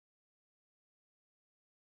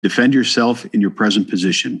Defend yourself in your present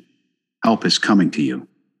position. Help is coming to you.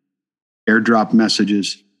 Airdrop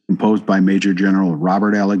messages composed by Major General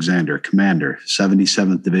Robert Alexander, Commander,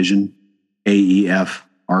 77th Division, AEF,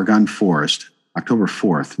 Argonne Forest, October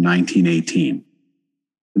 4th, 1918.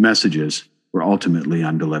 The messages were ultimately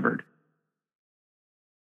undelivered.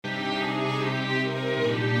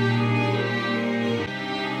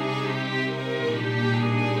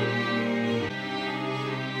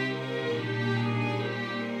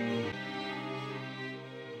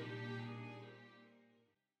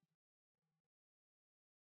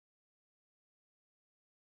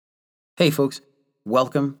 Hey folks,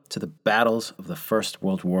 welcome to the Battles of the First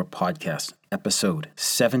World War podcast, episode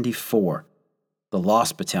 74, The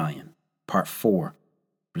Lost Battalion, part 4,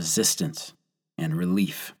 Resistance and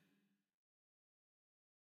Relief.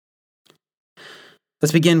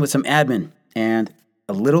 Let's begin with some admin and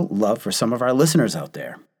a little love for some of our listeners out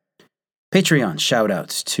there. Patreon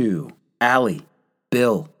shoutouts to Allie,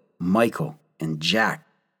 Bill, Michael, and Jack.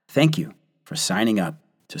 Thank you for signing up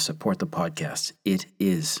to support the podcast. It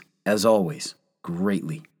is, as always,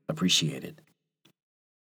 greatly appreciated.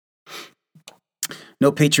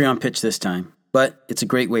 No Patreon pitch this time, but it's a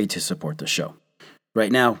great way to support the show.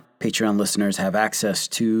 Right now, Patreon listeners have access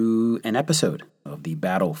to an episode of the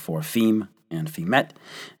Battle for Fime and Fimette,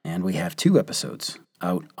 and we have 2 episodes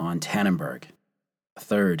out on Tannenberg. A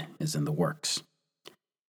third is in the works.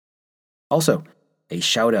 Also, a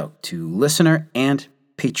shout out to listener and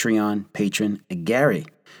Patreon patron Gary,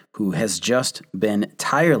 who has just been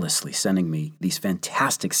tirelessly sending me these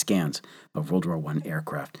fantastic scans of World War I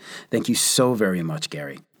aircraft. Thank you so very much,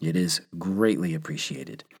 Gary. It is greatly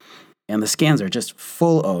appreciated. And the scans are just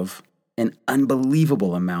full of an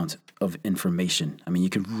unbelievable amount of information. I mean, you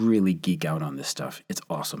can really geek out on this stuff. It's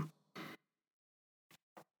awesome.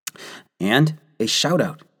 And a shout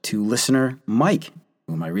out to listener Mike,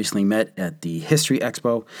 whom I recently met at the History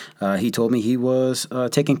Expo. He told me he was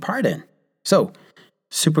taking part in. So,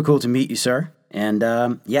 super cool to meet you, sir.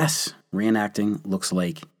 And yes, reenacting looks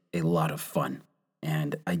like a lot of fun.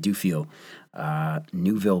 And I do feel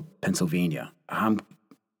Newville, Pennsylvania, I'm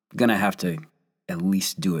going to have to at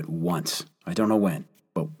least do it once. I don't know when,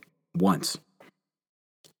 but once.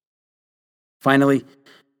 Finally,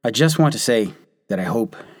 I just want to say that I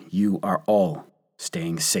hope you are all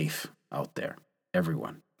staying safe out there,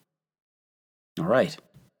 everyone. All right,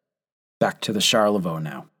 back to the Charlevoix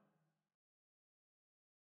now.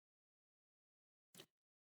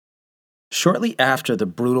 Shortly after the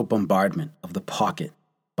brutal bombardment of the pocket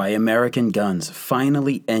by American guns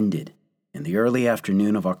finally ended in the early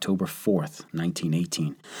afternoon of October 4th,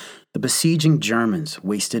 1918, the besieging Germans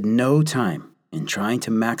wasted no time in trying to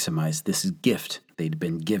maximize this gift they'd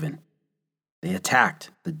been given. They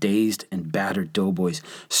attacked the dazed and battered doughboys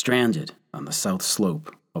stranded on the south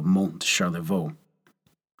slope of Mont Charlevoix.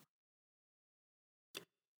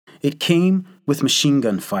 It came with machine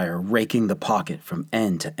gun fire raking the pocket from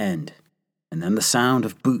end to end, and then the sound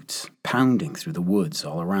of boots pounding through the woods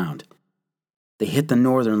all around. They hit the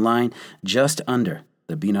northern line just under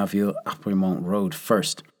the Binaville-Apremont road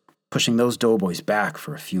first, pushing those doughboys back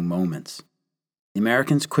for a few moments. The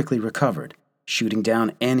Americans quickly recovered, shooting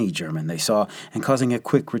down any German they saw and causing a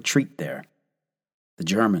quick retreat there. The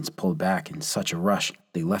Germans pulled back in such a rush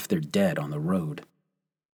they left their dead on the road.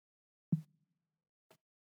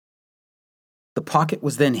 The pocket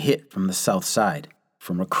was then hit from the south side,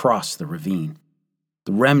 from across the ravine.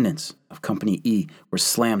 The remnants of Company E were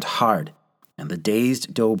slammed hard, and the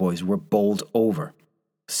dazed doughboys were bowled over,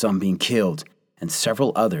 some being killed and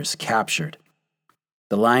several others captured.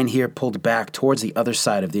 The line here pulled back towards the other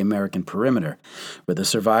side of the American perimeter, where the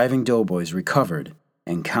surviving doughboys recovered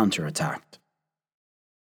and counterattacked.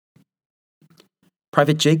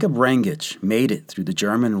 Private Jacob Rangich made it through the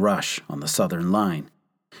German rush on the southern line.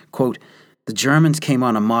 Quote, "The Germans came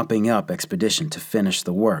on a mopping-up expedition to finish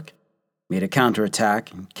the work, made a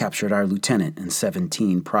counterattack, and captured our lieutenant and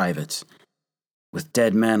 17 privates. With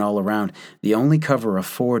dead men all around, the only cover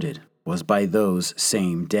afforded was by those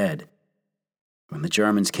same dead. When the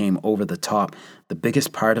Germans came over the top, the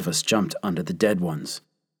biggest part of us jumped under the dead ones.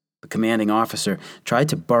 The commanding officer tried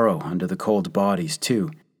to burrow under the cold bodies,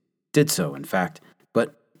 too. Did so, in fact,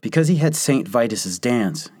 but because he had St. Vitus's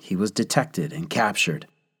dance, he was detected and captured.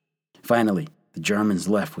 Finally, the Germans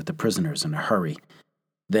left with the prisoners in a hurry.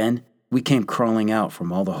 Then we came crawling out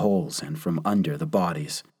from all the holes and from under the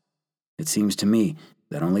bodies. It seems to me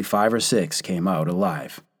that only 5 or 6 came out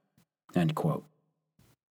alive." End quote.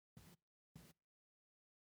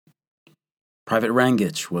 Private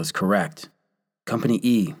Rangich was correct. Company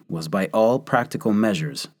E was by all practical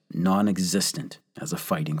measures non-existent as a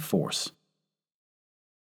fighting force.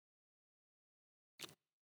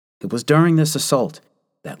 It was during this assault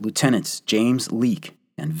that Lieutenants James Leake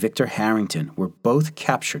and Victor Harrington were both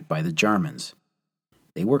captured by the Germans.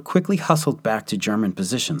 They were quickly hustled back to German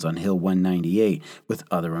positions on Hill 198 with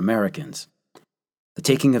other Americans. The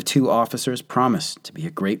taking of 2 officers promised to be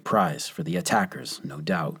a great prize for the attackers, no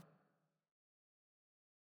doubt.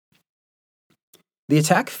 The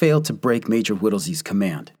attack failed to break Major Whittlesey's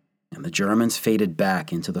command, and the Germans faded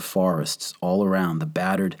back into the forests all around the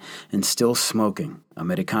battered and still smoking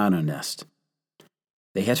Americano nest.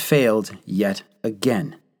 They had failed yet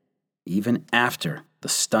again, even after the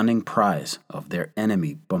stunning prize of their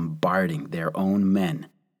enemy bombarding their own men.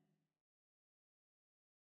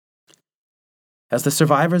 As the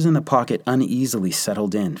survivors in the pocket uneasily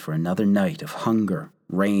settled in for another night of hunger,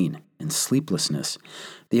 rain, and sleeplessness,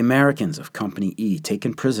 the Americans of Company E,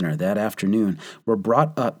 taken prisoner that afternoon, were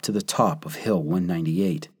brought up to the top of Hill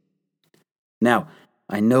 198. Now,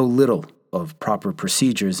 I know little of proper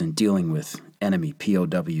procedures in dealing with enemy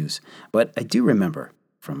POWs, but I do remember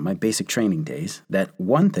from my basic training days that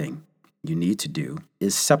one thing you need to do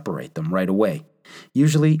is separate them right away,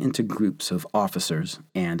 usually into groups of officers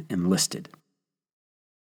and enlisted.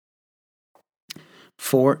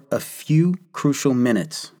 For a few crucial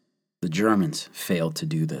minutes, the Germans failed to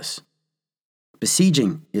do this.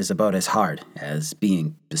 Besieging is about as hard as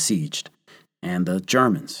being besieged, and the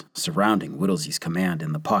Germans surrounding Whittlesey's command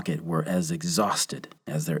in the pocket were as exhausted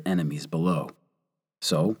as their enemies below.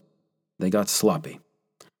 So, they got sloppy.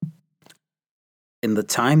 In the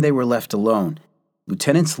time they were left alone,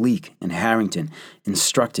 Lieutenants Leake and Harrington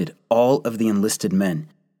instructed all of the enlisted men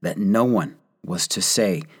that no one was to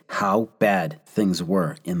say how bad things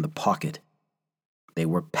were in the pocket. They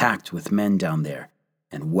were packed with men down there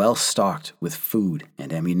and well stocked with food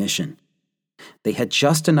and ammunition. They had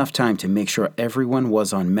just enough time to make sure everyone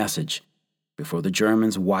was on message before the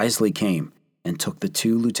Germans wisely came and took the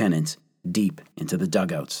 2 lieutenants deep into the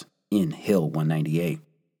dugouts in Hill 198.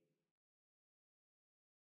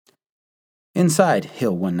 Inside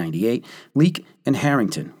Hill 198, Leake and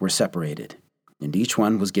Harrington were separated, and each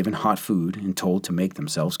one was given hot food and told to make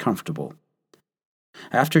themselves comfortable.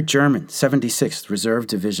 After German 76th Reserve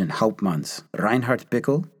Division Hauptmanns Reinhard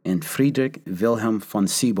Bickel and Friedrich Wilhelm von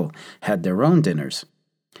Siebel had their own dinners,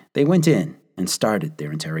 they went in and started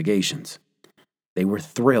their interrogations. They were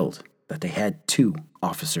thrilled that they had 2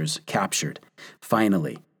 officers captured.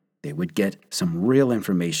 Finally, they would get some real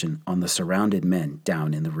information on the surrounded men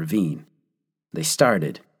down in the ravine. They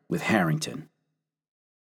started with Harrington.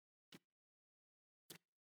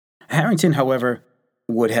 Harrington, however,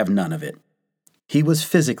 would have none of it. He was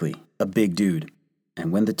physically a big dude,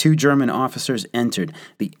 and when the 2 German officers entered,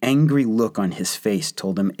 the angry look on his face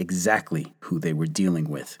told them exactly who they were dealing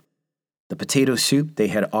with. The potato soup they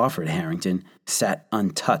had offered Harrington sat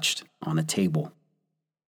untouched on a table.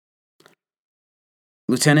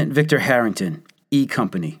 Lieutenant Victor Harrington, E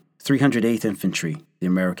Company, 308th Infantry, the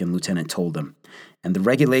American lieutenant told them, and the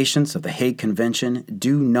regulations of the Hague Convention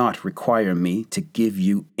do not require me to give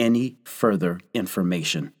you any further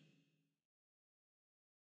information.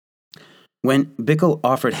 When Bickel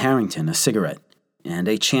offered Harrington a cigarette and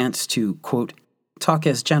a chance to, quote, talk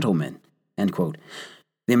as gentlemen, end quote,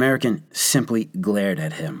 the American simply glared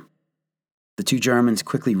at him. The 2 Germans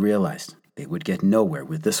quickly realized they would get nowhere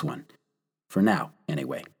with this one, for now,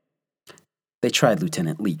 anyway. They tried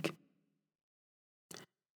Lieutenant Leake.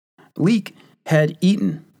 Leake had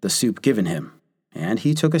eaten the soup given him, and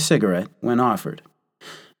he took a cigarette when offered.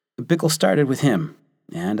 Bickel started with him,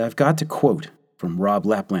 and I've got to quote from Rob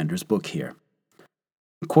Laplander's book here.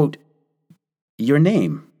 Quote, "Your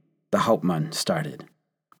name," the Hauptmann started.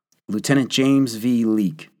 Lieutenant James V.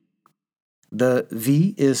 Leake. The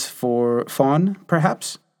V is for fawn,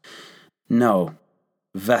 perhaps? No,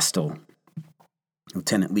 Vestal,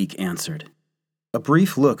 Lieutenant Leake answered. A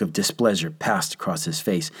brief look of displeasure passed across his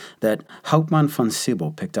face that Hauptmann von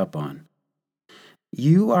Siebel picked up on.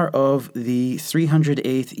 You are of the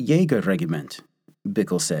 308th Jaeger Regiment,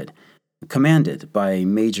 Bickel said, commanded by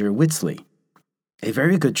Major Whitsley. A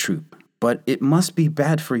very good troop, but it must be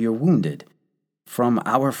bad for your wounded. From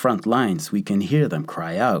our front lines we can hear them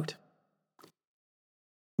cry out.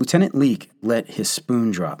 Lieutenant Leake let his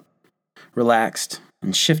spoon drop, relaxed,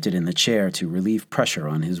 and shifted in the chair to relieve pressure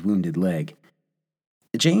on his wounded leg.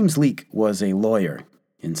 James Leake was a lawyer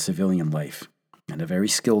in civilian life, and a very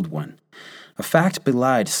skilled one, a fact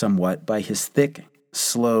belied somewhat by his thick,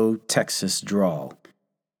 slow Texas drawl,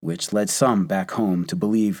 which led some back home to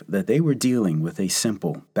believe that they were dealing with a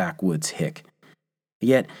simple backwoods hick.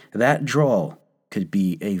 Yet that drawl could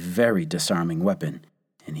be a very disarming weapon,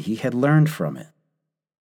 and he had learned from it.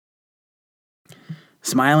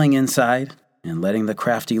 Smiling inside, and letting the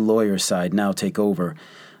crafty lawyer side now take over,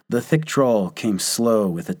 the thick drawl came slow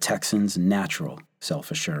with a Texan's natural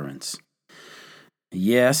self-assurance.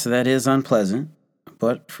 Yes, that is unpleasant,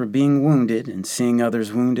 but for being wounded and seeing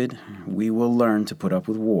others wounded, we will learn to put up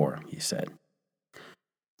with war, he said.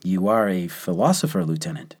 You are a philosopher,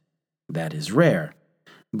 Lieutenant. That is rare.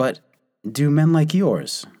 But do men like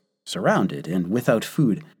yours, surrounded and without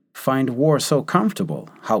food, find war so comfortable?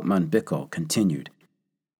 Hauptmann Bickel continued.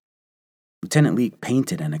 Lieutenant Leake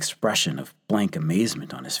painted an expression of blank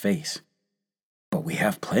amazement on his face. But we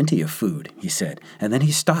have plenty of food, he said, and then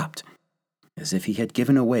he stopped, as if he had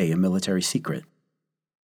given away a military secret.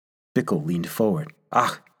 Bickel leaned forward.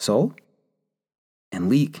 Ah, so? And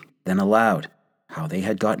Leake then aloud, how they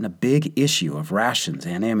had gotten a big issue of rations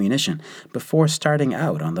and ammunition before starting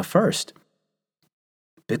out on the first.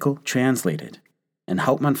 Bickel translated, and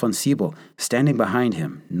Hauptmann von Siebel, standing behind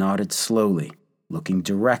him, nodded slowly, looking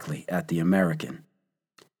directly at the American.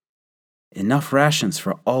 Enough rations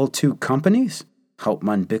for all 2 companies?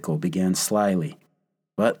 Hauptmann Bickel began slyly,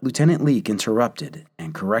 but Lieutenant Leake interrupted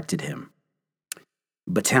and corrected him.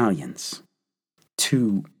 Battalions.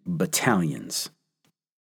 2 battalions.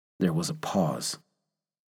 There was a pause.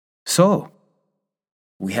 So,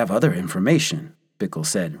 we have other information, Bickel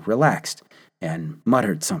said, relaxed, and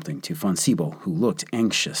muttered something to von Siebel, who looked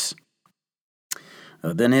anxious.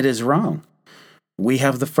 Then it is wrong. We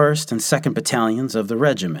have the 1st and 2nd battalions of the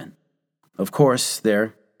regiment. Of course,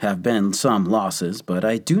 there have been some losses, but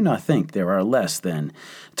I do not think there are less than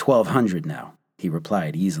 1,200 now, he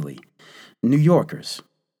replied easily. New Yorkers,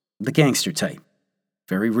 the gangster type,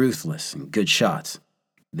 very ruthless and good shots.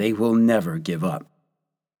 They will never give up.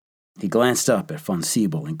 He glanced up at von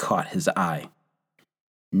Siebel and caught his eye.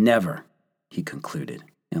 Never, he concluded,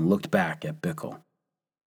 and looked back at Bickel.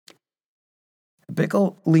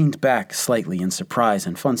 Bickel leaned back slightly in surprise,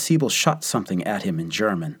 and von Siebel shot something at him in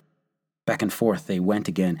German. Back and forth they went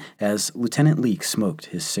again as Lieutenant Leake smoked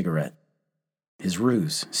his cigarette. His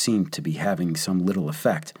ruse seemed to be having some little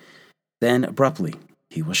effect. Then, abruptly,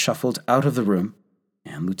 he was shuffled out of the room,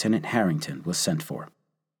 and Lieutenant Harrington was sent for.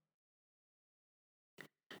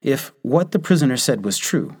 If what the prisoner said was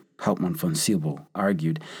true, Hauptmann von Siebel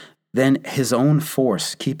argued, then his own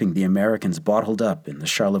force keeping the Americans bottled up in the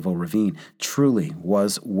Charlevoix ravine truly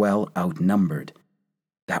was well outnumbered.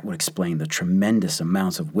 That would explain the tremendous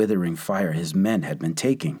amounts of withering fire his men had been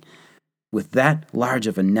taking. With that large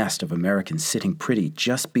of a nest of Americans sitting pretty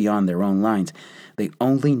just beyond their own lines, they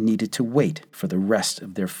only needed to wait for the rest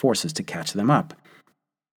of their forces to catch them up.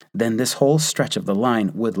 Then this whole stretch of the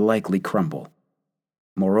line would likely crumble.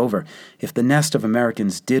 Moreover, if the nest of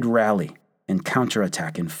Americans did rally and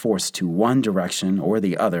counterattack in force to one direction or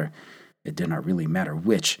the other, it did not really matter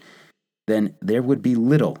which, then there would be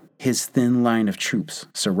little his thin line of troops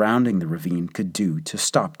surrounding the ravine could do to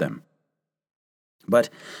stop them. But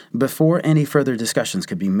before any further discussions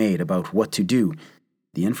could be made about what to do,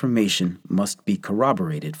 the information must be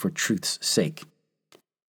corroborated for truth's sake.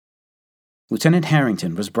 Lieutenant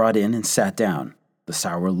Harrington was brought in and sat down, the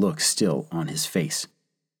sour look still on his face.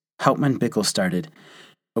 Hauptmann Bickel started,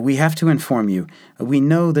 "We have to inform you, we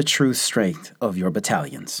know the true strength of your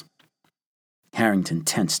battalions." Harrington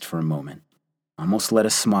tensed for a moment, almost let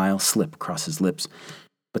a smile slip across his lips,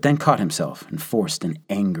 but then caught himself and forced an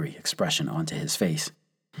angry expression onto his face.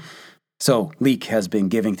 "So, Leake has been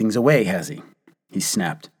giving things away, has he?" He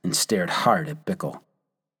snapped and stared hard at Bickel.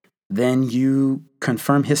 "Then you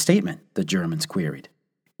confirm his statement?" the Germans queried.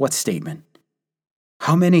 "What statement?"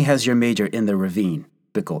 "How many has your major in the ravine?"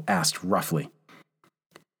 Bickel asked roughly.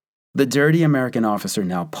 The dirty American officer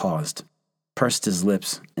now paused, pursed his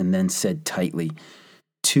lips, and then said tightly,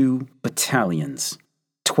 2 battalions,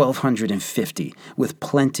 1,250, with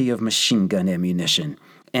plenty of machine gun ammunition,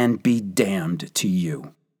 and be damned to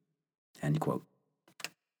you." End quote.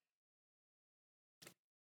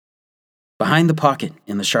 Behind the pocket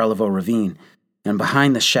in the Charlevoix ravine, and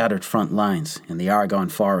behind the shattered front lines in the Argonne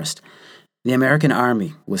forest, the American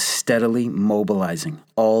army was steadily mobilizing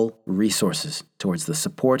all resources towards the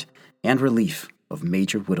support and relief of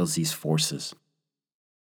Major Whittlesey's forces.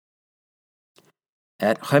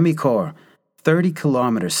 At Rémicourt, 30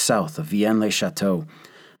 kilometers south of Vienne-le-Château,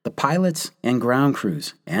 the pilots and ground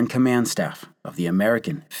crews and command staff of the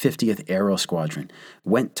American 50th Aero Squadron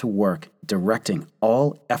went to work directing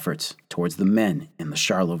all efforts towards the men in the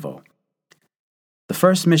Charlevoix. The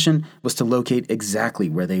first mission was to locate exactly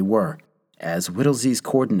where they were, as Whittlesey's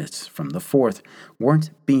coordinates from the 4th weren't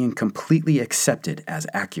being completely accepted as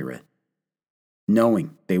accurate.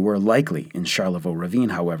 Knowing they were likely in Charlevoix ravine,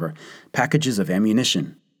 however, packages of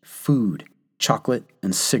ammunition, food, chocolate,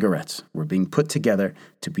 and cigarettes were being put together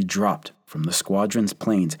to be dropped from the squadron's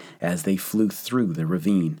planes as they flew through the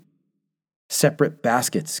ravine. Separate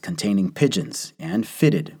baskets containing pigeons and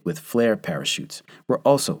fitted with flare parachutes were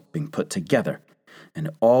also being put together, and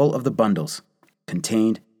all of the bundles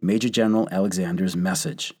contained Major General Alexander's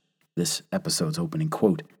message, this episode's opening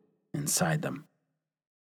quote, inside them.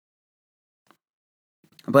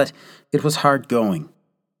 But it was hard going.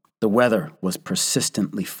 The weather was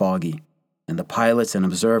persistently foggy, and the pilots and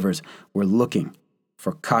observers were looking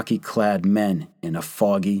for khaki-clad men in a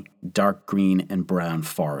foggy, dark green and brown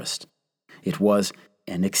forest. It was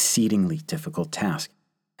an exceedingly difficult task,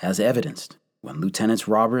 as evidenced when Lieutenants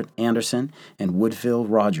Robert Anderson and Woodville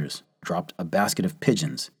Rogers dropped a basket of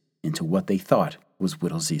pigeons into what they thought was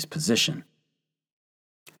Whittlesey's position.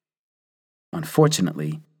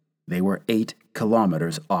 Unfortunately, they were 8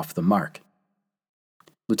 kilometers off the mark.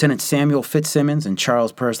 Lieutenant Samuel Fitzsimmons and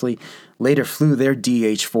Charles Persley later flew their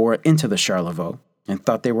DH-4 into the Charlevoix and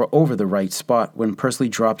thought they were over the right spot when Persley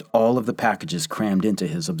dropped all of the packages crammed into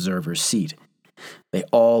his observer's seat. They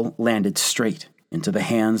all landed straight into the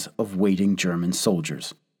hands of waiting German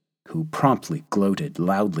soldiers, who promptly gloated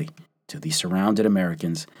loudly to the surrounded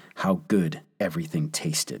Americans how good everything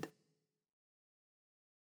tasted.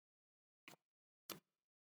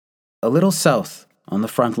 A little south on the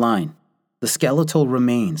front line, the skeletal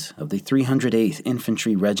remains of the 308th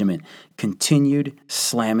Infantry Regiment continued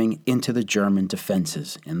slamming into the German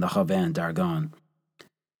defenses in the Ravin d'Argonne.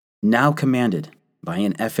 Now commanded by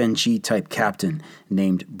an FNG-type captain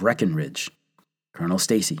named Breckinridge, Colonel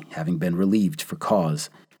Stacy having been relieved for cause,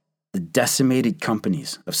 the decimated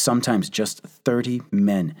companies of sometimes just 30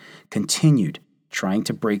 men continued trying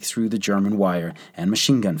to break through the German wire and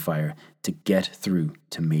machine gun fire to get through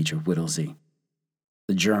to Major Whittlesey.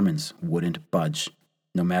 The Germans wouldn't budge,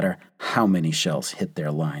 no matter how many shells hit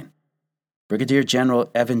their line. Brigadier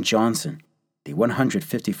General Evan Johnson, the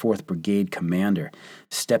 154th Brigade commander,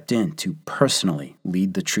 stepped in to personally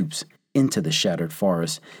lead the troops into the shattered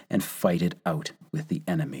forest and fight it out with the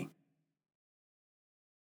enemy.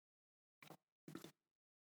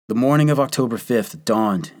 The morning of October 5th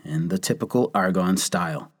dawned in the typical Argonne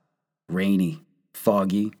style, rainy,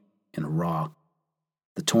 foggy, and raw.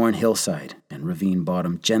 The torn hillside and ravine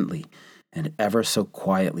bottom gently and ever so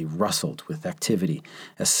quietly rustled with activity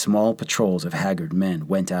as small patrols of haggard men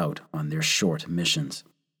went out on their short missions.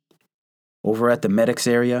 Over at the medics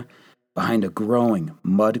area, behind a growing,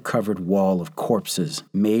 mud-covered wall of corpses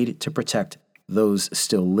made to protect those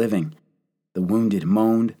still living, the wounded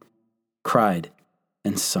moaned, cried,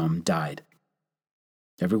 and some died.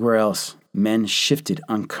 Everywhere else, men shifted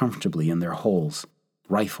uncomfortably in their holes,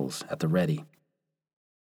 rifles at the ready.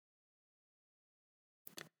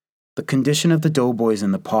 The condition of the doughboys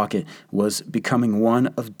in the pocket was becoming one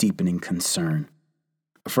of deepening concern.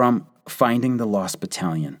 From Finding the Lost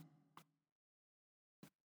Battalion.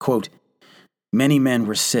 Quote, many men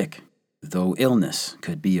were sick, though illness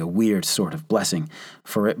could be a weird sort of blessing,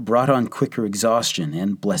 for it brought on quicker exhaustion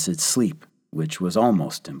and blessed sleep, which was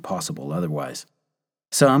almost impossible otherwise.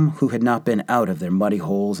 Some who had not been out of their muddy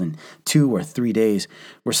holes in 2 or 3 days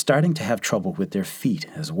were starting to have trouble with their feet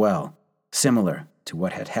as well, similar to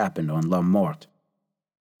what had happened on La Morte.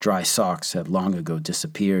 Dry socks had long ago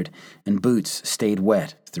disappeared, and boots stayed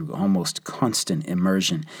wet through almost constant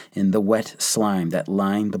immersion in the wet slime that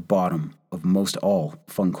lined the bottom of most all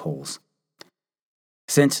funk holes.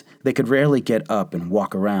 Since they could rarely get up and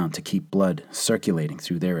walk around to keep blood circulating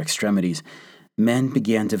through their extremities, men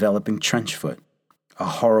began developing trench foot, a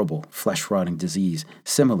horrible flesh-rotting disease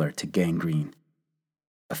similar to gangrene.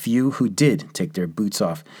 A few who did take their boots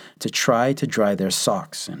off to try to dry their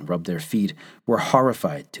socks and rub their feet were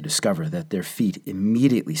horrified to discover that their feet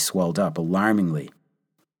immediately swelled up alarmingly.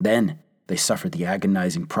 Then they suffered the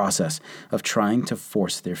agonizing process of trying to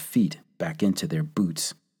force their feet back into their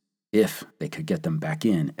boots, if they could get them back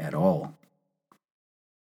in at all.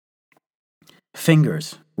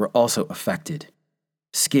 Fingers were also affected.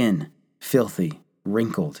 Skin, filthy,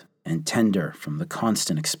 wrinkled, and tender from the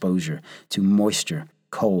constant exposure to moisture,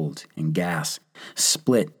 cold, and gas,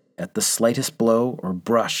 split at the slightest blow or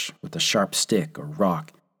brush with a sharp stick or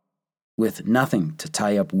rock. With nothing to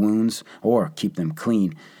tie up wounds or keep them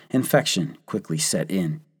clean, infection quickly set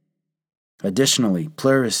in. Additionally,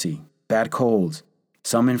 pleurisy, bad colds,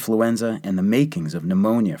 some influenza, and the makings of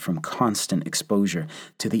pneumonia from constant exposure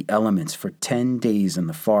to the elements for 10 days in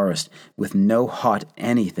the forest with no hot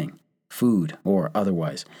anything, food or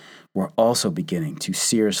otherwise, were also beginning to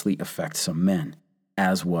seriously affect some men,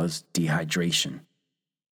 as was dehydration.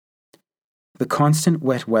 The constant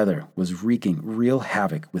wet weather was wreaking real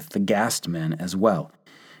havoc with the gassed men as well,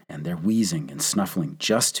 and their wheezing and snuffling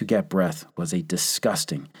just to get breath was a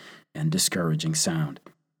disgusting and discouraging sound.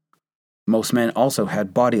 Most men also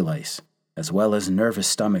had body lice, as well as nervous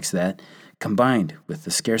stomachs that, combined with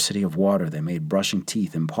the scarcity of water that made brushing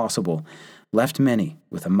teeth impossible, left many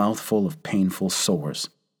with a mouthful of painful sores.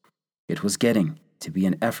 It was getting to be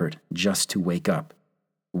an effort just to wake up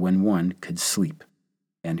when one could sleep."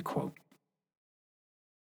 End quote.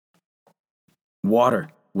 Water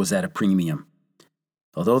was at a premium.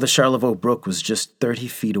 Although the Charlevoix Brook was just 30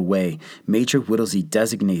 feet away, Major Whittlesey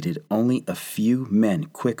designated only a few men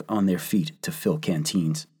quick on their feet to fill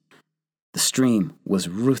canteens. The stream was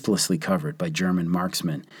ruthlessly covered by German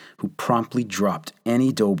marksmen who promptly dropped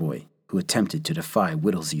any doughboy who attempted to defy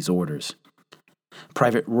Whittlesey's orders.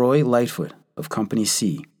 Private Roy Lightfoot of Company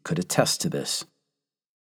C could attest to this.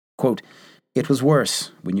 Quote, "It was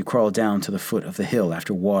worse when you crawled down to the foot of the hill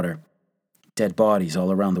after water. Dead bodies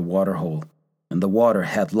all around the water hole, and the water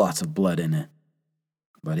had lots of blood in it.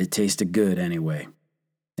 But it tasted good anyway."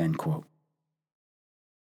 End quote.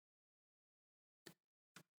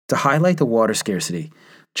 To highlight the water scarcity,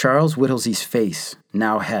 Charles Whittlesey's face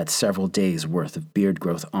now had several days' worth of beard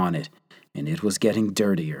growth on it, and it was getting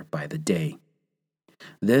dirtier by the day.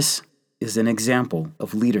 This is an example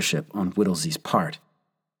of leadership on Whittlesey's part.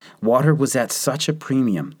 Water was at such a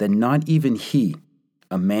premium that not even he,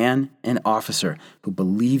 a man and officer who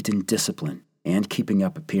believed in discipline and keeping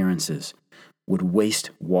up appearances, would waste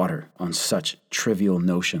water on such trivial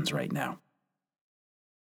notions right now.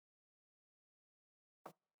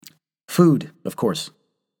 Food, of course,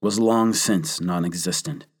 was long since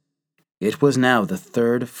non-existent. It was now the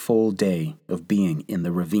third full day of being in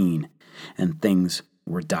the ravine, and things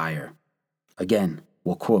were dire. Again,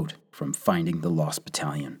 we'll quote from Finding the Lost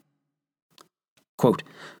Battalion. Quote,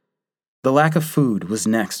 "The lack of food was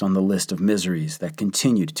next on the list of miseries that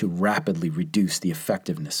continued to rapidly reduce the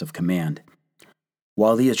effectiveness of command.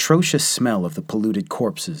 While the atrocious smell of the polluted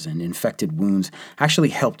corpses and infected wounds actually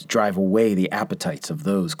helped drive away the appetites of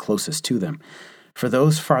those closest to them, for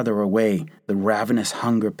those farther away, the ravenous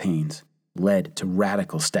hunger pains led to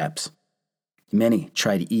radical steps. Many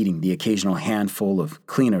tried eating the occasional handful of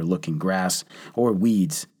cleaner-looking grass or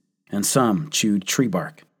weeds, and some chewed tree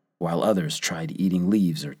bark, while others tried eating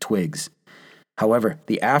leaves or twigs. However,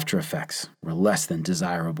 the after effects were less than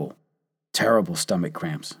desirable. Terrible stomach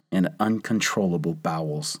cramps and uncontrollable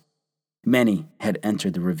bowels. Many had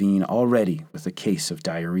entered the ravine already with a case of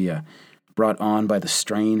diarrhea, brought on by the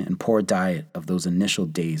strain and poor diet of those initial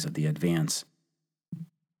days of the advance.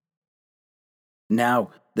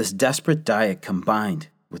 Now, this desperate diet combined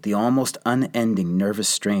with the almost unending nervous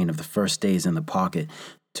strain of the first days in the pocket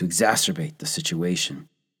to exacerbate the situation.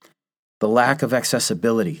 The lack of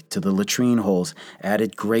accessibility to the latrine holes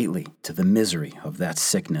added greatly to the misery of that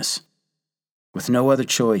sickness. With no other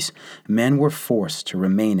choice, men were forced to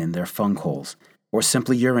remain in their funk holes, or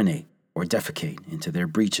simply urinate or defecate into their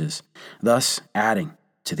breeches, thus adding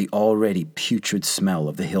to the already putrid smell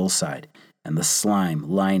of the hillside and the slime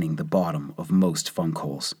lining the bottom of most funk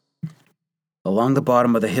holes. Along the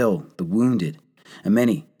bottom of the hill, the wounded, and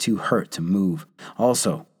many too hurt to move,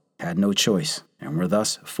 also had no choice and were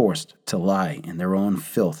thus forced to lie in their own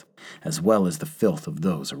filth as well as the filth of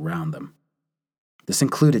those around them. This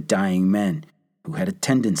included dying men who had a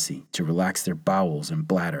tendency to relax their bowels and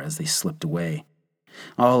bladder as they slipped away.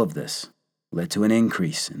 All of this led to an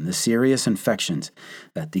increase in the serious infections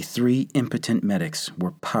that the 3 impotent medics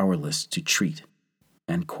were powerless to treat."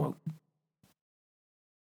 End quote.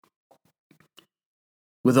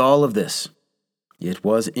 With all of this, it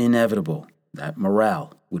was inevitable that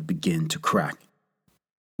morale would begin to crack.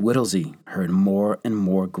 Whittlesey heard more and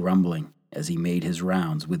more grumbling as he made his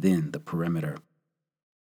rounds within the perimeter.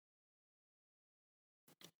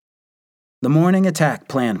 The morning attack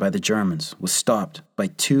planned by the Germans was stopped by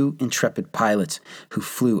 2 intrepid pilots who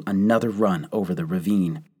flew another run over the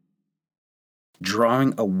ravine.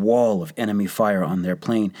 Drawing a wall of enemy fire on their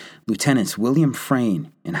plane, Lieutenants William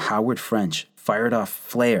Frayne and Howard French fired off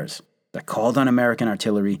flares that called on American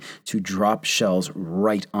artillery to drop shells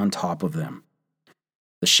right on top of them.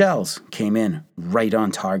 The shells came in right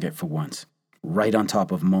on target for once, right on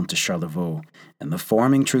top of Mont de Charlevoix, and the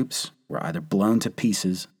forming troops were either blown to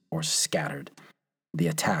pieces or scattered. The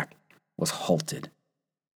attack was halted.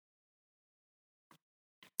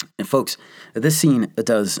 And folks, this scene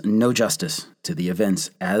does no justice to the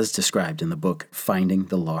events as described in the book Finding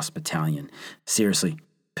the Lost Battalion. Seriously,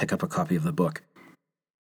 pick up a copy of the book.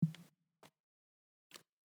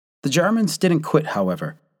 The Germans didn't quit,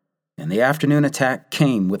 however, and the afternoon attack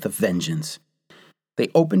came with a vengeance. They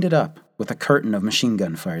opened it up with a curtain of machine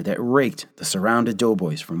gun fire that raked the surrounded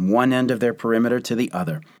doughboys from one end of their perimeter to the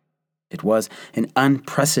other. It was an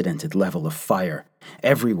unprecedented level of fire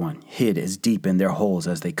Everyone hid as deep in their holes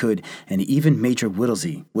as they could, and even Major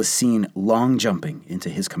Whittlesey was seen long jumping into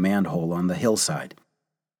his command hole on the hillside.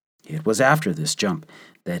 It was after this jump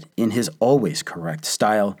that, in his always correct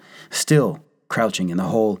style, still crouching in the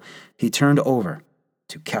hole, he turned over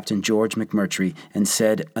to Captain George McMurtry and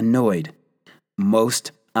said, annoyed,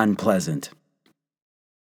 "Most unpleasant."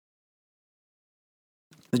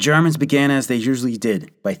 The Germans began as they usually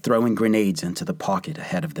did, by throwing grenades into the pocket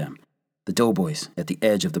ahead of them. The doughboys at the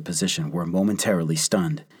edge of the position were momentarily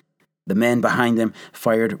stunned. The men behind them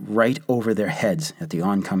fired right over their heads at the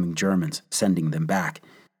oncoming Germans, sending them back.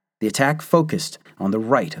 The attack focused on the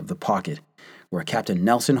right of the pocket, where Captain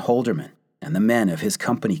Nelson Holderman and the men of his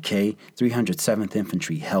Company K, 307th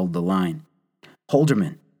Infantry held the line.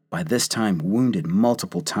 Holderman, by this time wounded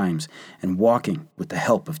multiple times and walking with the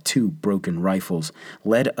help of 2 broken rifles,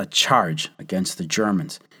 led a charge against the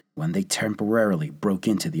Germans when they temporarily broke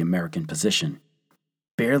into the American position.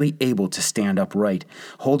 Barely able to stand upright,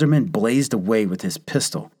 Holderman blazed away with his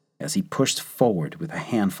pistol as he pushed forward with a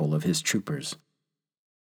handful of his troopers.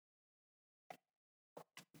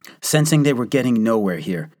 Sensing they were getting nowhere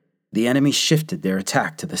here, the enemy shifted their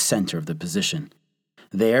attack to the center of the position.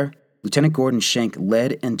 There, Lieutenant Gordon Schenck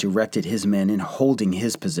led and directed his men in holding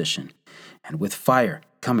his position, and with fire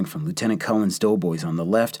coming from Lieutenant Cullen's doughboys on the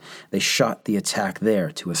left, they shot the attack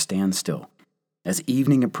there to a standstill. As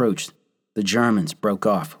evening approached, the Germans broke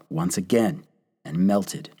off once again and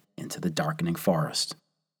melted into the darkening forest.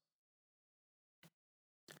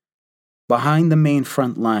 Behind the main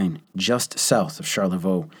front line, just south of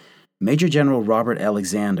Charlevoix, Major General Robert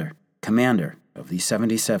Alexander, commander of the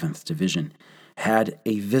 77th Division, had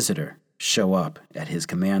a visitor show up at his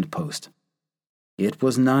command post. It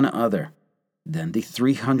was none other than the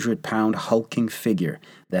 300-pound hulking figure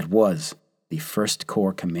that was the 1st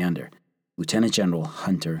Corps commander, Lieutenant General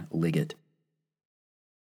Hunter Liggett.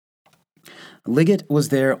 Liggett was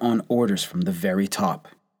there on orders from the very top,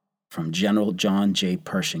 from General John J.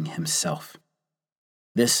 Pershing himself.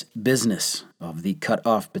 This business of the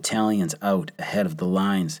cut-off battalions out ahead of the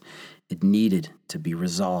lines, it needed to be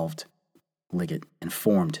resolved, Liggett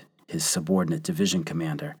informed his subordinate division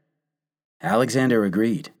commander. Alexander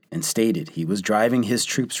agreed and stated he was driving his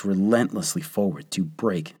troops relentlessly forward to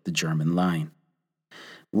break the German line.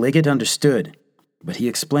 Liggett understood, but he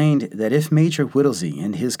explained that if Major Whittlesey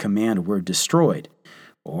and his command were destroyed,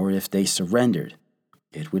 or if they surrendered,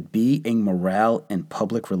 it would be a morale and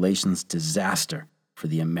public relations disaster for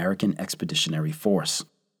the American Expeditionary Force.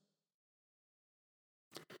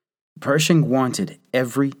 Pershing wanted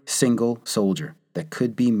every single soldier that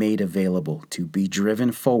could be made available to be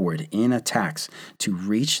driven forward in attacks to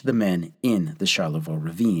reach the men in the Charlevoix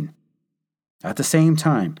Ravine. At the same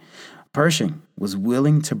time, Pershing was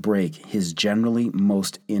willing to break his generally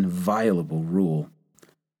most inviolable rule.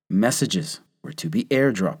 Messages were to be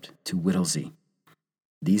airdropped to Whittlesey.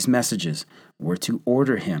 These messages were to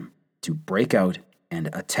order him to break out and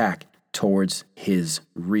attack towards his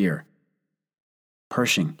rear.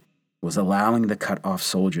 Pershing was allowing the cut-off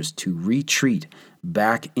soldiers to retreat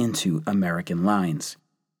back into American lines.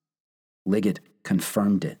 Liggett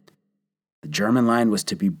confirmed it. The German line was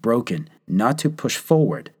to be broken, not to push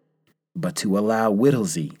forward, but to allow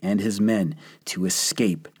Whittlesey and his men to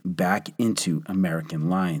escape back into American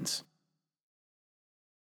lines.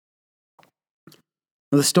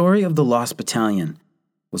 The story of the Lost Battalion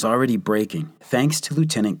was already breaking thanks to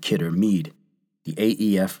Lieutenant Kidder Meade, the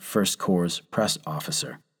AEF 1st Corps press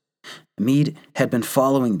officer. Meade had been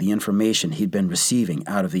following the information he'd been receiving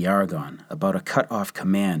out of the Argonne about a cut-off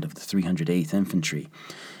command of the 308th Infantry,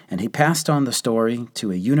 and he passed on the story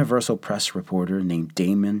to a Universal Press reporter named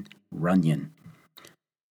Damon Runyon.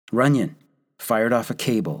 Runyon fired off a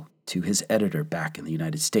cable to his editor back in the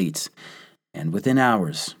United States, and within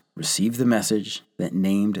hours received the message that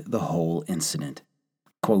named the whole incident.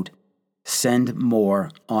 Quote, "Send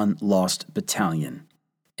more on Lost Battalion,"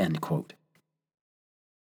 end quote.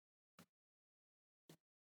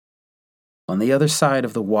 On the other side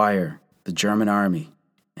of the wire, the German army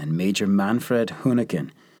and Major Manfred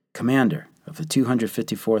Hüneken, commander of the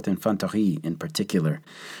 254th Infanterie in particular,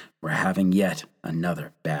 were having yet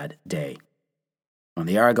another bad day. On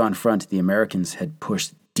the Argonne front, the Americans had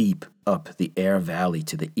pushed deep up the Aire Valley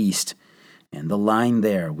to the east, and the line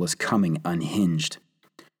there was coming unhinged.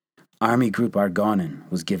 Army Group Argonnen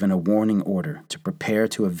was given a warning order to prepare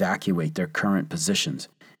to evacuate their current positions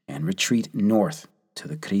and retreat north to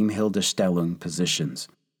the Kriemhilde Stellung positions.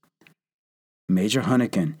 Major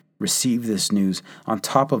Hüneken received this news on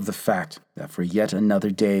top of the fact that for yet another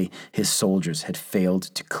day his soldiers had failed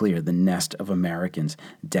to clear the nest of Americans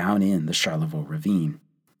down in the Charlevoix Ravine.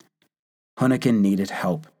 Honecken needed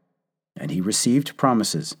help, and he received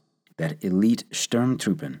promises that elite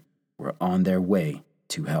Sturmtruppen were on their way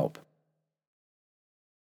to help.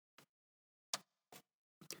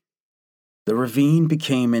 The ravine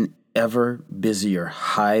became an ever busier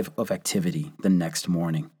hive of activity the next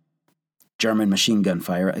morning. German machine gun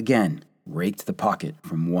fire again raked the pocket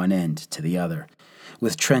from one end to the other,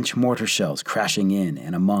 with trench mortar shells crashing in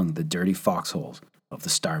and among the dirty foxholes of the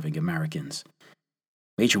starving Americans.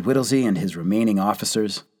 Major Whittlesey and his remaining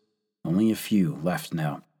officers, only a few left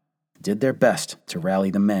now, did their best to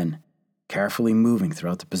rally the men, carefully moving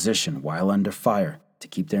throughout the position while under fire to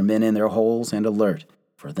keep their men in their holes and alert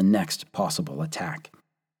for the next possible attack.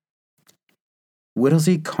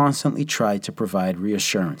 Whittlesey constantly tried to provide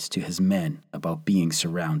reassurance to his men about being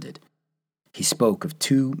surrounded. He spoke of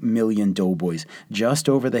 2 million doughboys just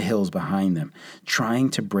over the hills behind them, trying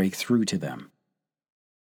to break through to them.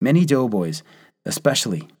 Many doughboys,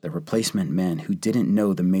 especially the replacement men who didn't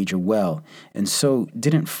know the major well and so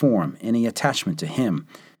didn't form any attachment to him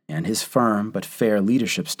and his firm but fair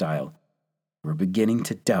leadership style, were beginning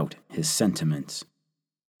to doubt his sentiments.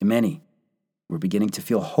 Many were beginning to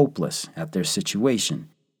feel hopeless at their situation,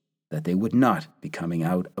 that they would not be coming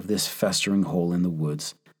out of this festering hole in the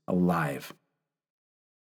woods alive.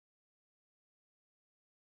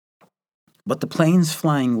 But the planes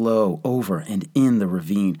flying low over and in the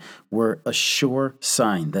ravine were a sure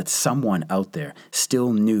sign that someone out there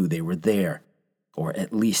still knew they were there, or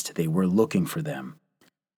at least they were looking for them.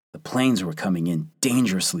 The planes were coming in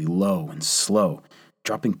dangerously low and slow,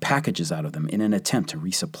 dropping packages out of them in an attempt to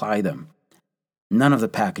resupply them. None of the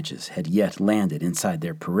packages had yet landed inside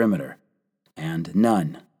their perimeter, and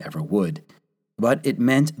none ever would. But it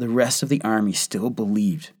meant the rest of the army still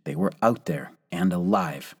believed they were out there and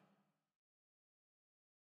alive.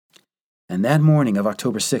 And that morning of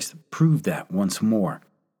October 6th proved that once more.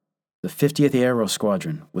 The 50th Aero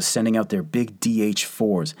Squadron was sending out their big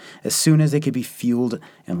DH-4s as soon as they could be fueled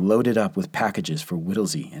and loaded up with packages for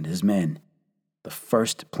Whittlesey and his men. The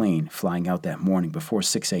first plane flying out that morning before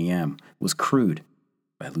 6 a.m. was crewed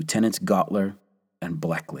by Lieutenants Gottler and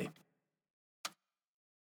Bleckley.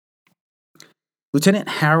 Lieutenant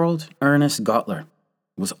Harold Ernest Gottler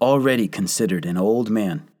was already considered an old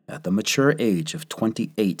man at the mature age of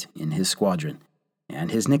 28 in his squadron, and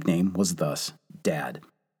his nickname was thus Dad.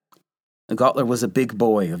 Gottler was a big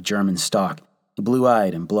boy of German stock,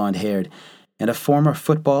 blue-eyed and blonde-haired, and a former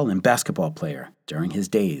football and basketball player during his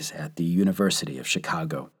days at the University of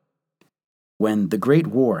Chicago. When the Great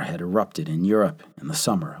War had erupted in Europe in the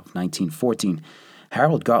summer of 1914,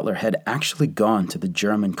 Harold Gottler had actually gone to the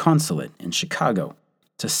German consulate in Chicago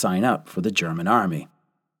to sign up for the German army.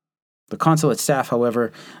 The consulate staff,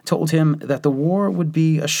 however, told him that the war would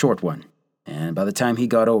be a short one, and by the time he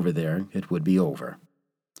got over there, it would be over.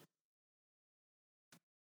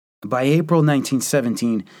 By April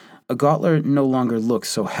 1917, Gottler no longer looked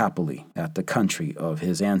so happily at the country of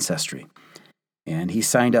his ancestry, and he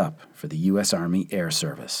signed up for the U.S. Army Air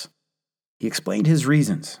Service. He explained his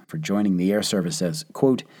reasons for joining the Air Service as,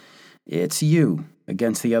 quote, "It's you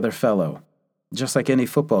against the other fellow, just like any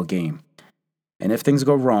football game. And if things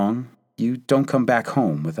go wrong, you don't come back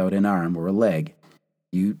home without an arm or a leg.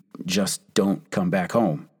 You just don't come back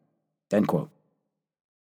home." End quote.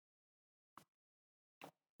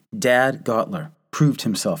 Dad Gottler proved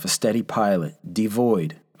himself a steady pilot,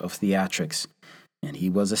 devoid of theatrics, and he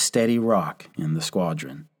was a steady rock in the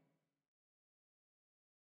squadron.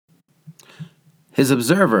 His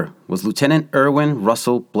observer was Lieutenant Irwin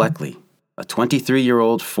Russell Bleckley, a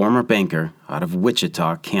 23-year-old former banker out of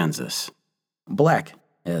Wichita, Kansas. Black,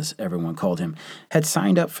 as everyone called him, had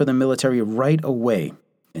signed up for the military right away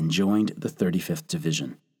and joined the 35th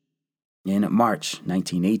Division. In March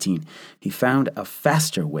 1918, he found a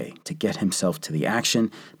faster way to get himself to the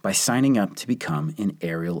action by signing up to become an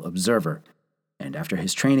aerial observer, and after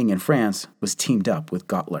his training in France, was teamed up with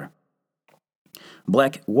Gottler.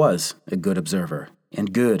 Black was a good observer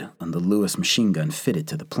and good on the Lewis machine gun fitted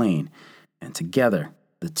to the plane, and together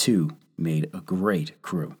the two made a great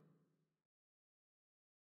crew.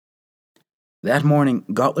 That morning,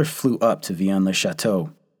 Gottler flew up to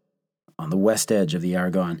Vienne-le-Château, on the west edge of the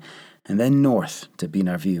Argonne, and then north to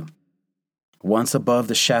Binarville. Once above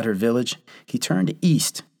the shattered village, he turned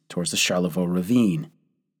east towards the Charlevoix ravine.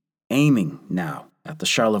 Aiming now at the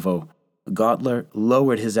Charlevoix, Gottler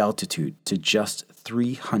lowered his altitude to just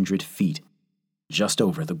 300 feet, just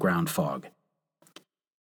over the ground fog.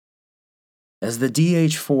 As the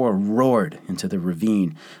DH-4 roared into the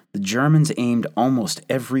ravine, the Germans aimed almost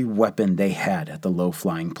every weapon they had at the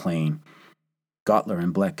low-flying plane. Gottler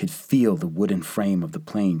and Bleck could feel the wooden frame of the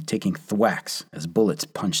plane taking thwacks as bullets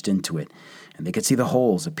punched into it, and they could see the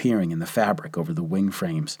holes appearing in the fabric over the wing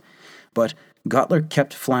frames. But Gottler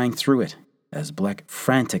kept flying through it, as Bleck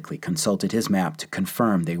frantically consulted his map to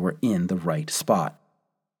confirm they were in the right spot.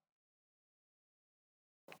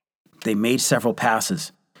 They made several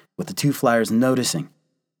passes, with the two flyers noticing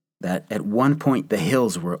that at one point the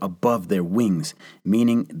hills were above their wings,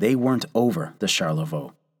 meaning they weren't over the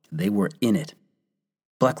Charlevoix. They were in it.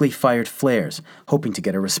 Bleckley fired flares, hoping to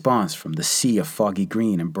get a response from the sea of foggy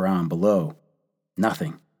green and brown below.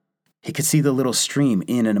 Nothing. He could see the little stream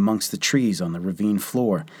in and amongst the trees on the ravine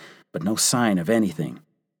floor, but no sign of anything.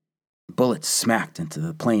 Bullets smacked into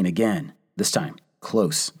the plane again, this time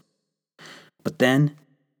close. But then,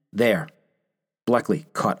 there, Bleckley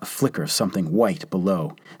caught a flicker of something white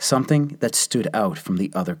below, something that stood out from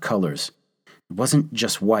the other colors. It wasn't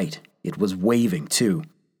just white, it was waving too.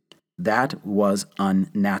 That was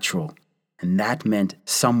unnatural, and that meant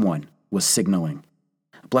someone was signaling.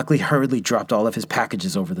 Bleckley hurriedly dropped all of his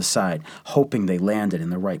packages over the side, hoping they landed in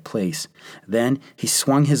the right place. Then he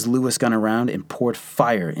swung his Lewis gun around and poured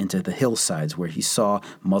fire into the hillsides where he saw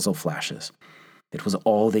muzzle flashes. It was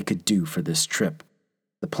all they could do for this trip.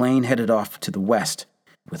 The plane headed off to the west,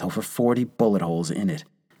 with over 40 bullet holes in it.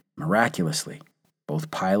 Miraculously,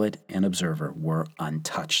 both pilot and observer were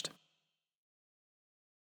untouched.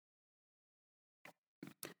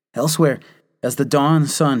 Elsewhere, as the dawn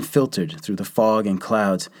sun filtered through the fog and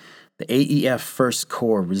clouds, the AEF 1st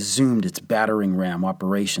Corps resumed its battering ram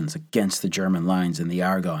operations against the German lines in the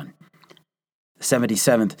Argonne. The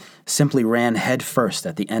 77th simply ran headfirst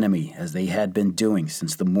at the enemy as they had been doing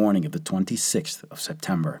since the morning of the 26th of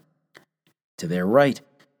September. To their right,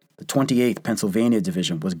 the 28th Pennsylvania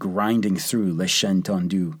Division was grinding through Les Chênes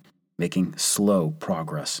Tendus, making slow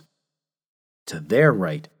progress. To their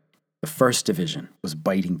right, the 1st Division was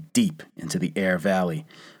biting deep into the Aire Valley,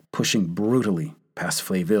 pushing brutally past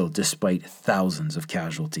Fléville despite thousands of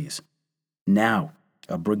casualties. Now,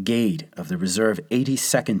 a brigade of the reserve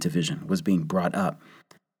 82nd Division was being brought up.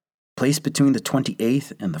 Placed between the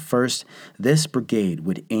 28th and the 1st, this brigade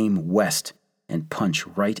would aim west and punch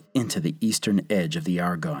right into the eastern edge of the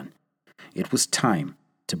Argonne. It was time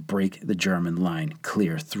to break the German line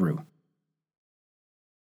clear through.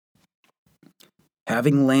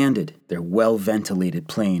 Having landed their well-ventilated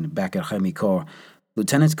plane back at Rémicourt,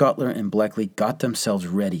 Lieutenants Gottler and Bleckley got themselves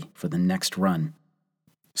ready for the next run.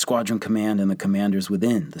 Squadron Command and the commanders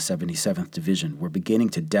within the 77th Division were beginning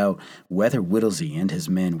to doubt whether Whittlesey and his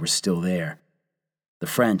men were still there. The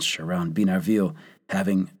French around Binarville,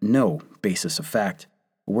 having no basis of fact,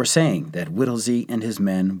 were saying that Whittlesey and his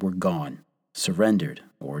men were gone, surrendered,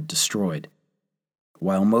 or destroyed.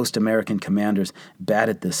 While most American commanders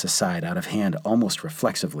batted this aside out of hand almost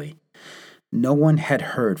reflexively, no one had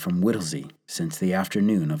heard from Whittlesey since the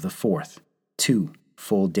afternoon of the 4th, 2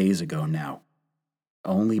 full days ago now.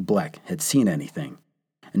 Only Bleck had seen anything,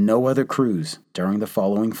 and no other crews during the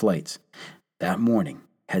following flights that morning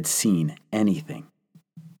had seen anything.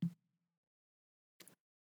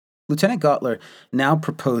 Lieutenant Gottler now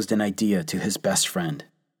proposed an idea to his best friend,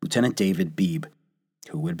 Lieutenant David Beebe,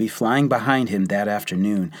 who would be flying behind him that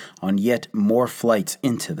afternoon on yet more flights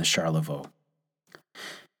into the Charlevoix.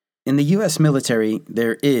 In the U.S. military,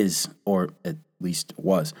 there is, or at least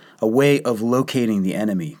was, a way of locating the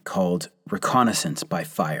enemy called reconnaissance by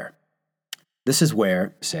fire. This is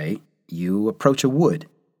where, say, you approach a wood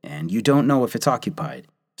and you don't know if it's occupied,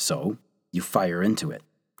 so you fire into it.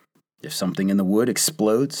 If something in the wood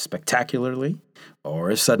explodes spectacularly, or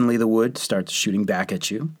if suddenly the wood starts shooting back at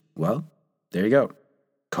you, well, there you go.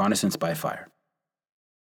 Reconnaissance by fire.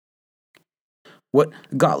 What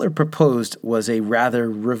Gottler proposed was a rather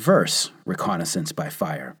reverse reconnaissance by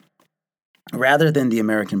fire. Rather than the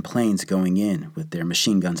American planes going in with their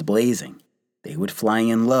machine guns blazing, they would fly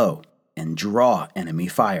in low and draw enemy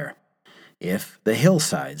fire. If the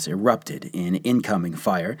hillsides erupted in incoming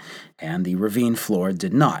fire and the ravine floor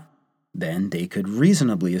did not, then they could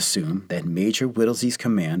reasonably assume that Major Whittlesey's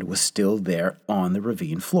command was still there on the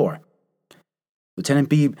ravine floor. Lieutenant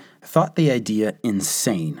Beebe thought the idea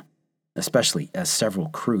insane, especially as several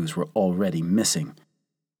crews were already missing,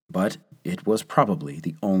 but it was probably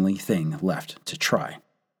the only thing left to try.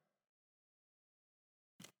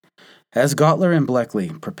 As Gottler and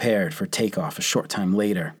Bleckley prepared for takeoff a short time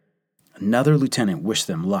later, another lieutenant wished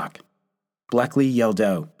them luck. Bleckley yelled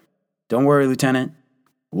out, "Don't worry, Lieutenant.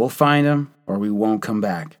 We'll find him or we won't come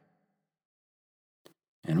back."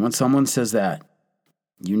 And when someone says that,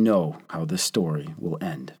 you know how this story will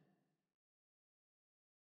end.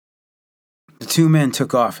 The two men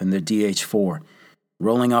took off in their DH-4,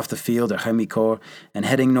 rolling off the field at Hemicourt and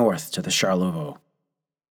heading north to the Charlevoix.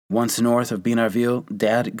 Once north of Binarville,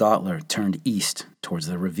 Dad Gottler turned east towards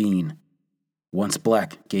the ravine. Once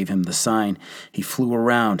Bleck gave him the sign, he flew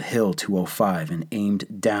around Hill 205 and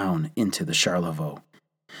aimed down into the Charlevoix.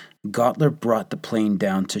 Gottler brought the plane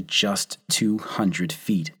down to just 200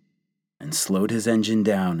 feet and slowed his engine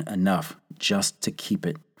down enough just to keep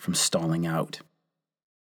it from stalling out.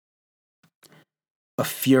 A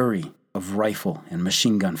fury of rifle and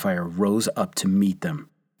machine gun fire rose up to meet them.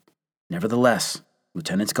 Nevertheless,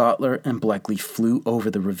 Lieutenants Gottler and Bleckley flew over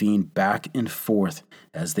the ravine back and forth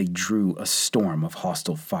as they drew a storm of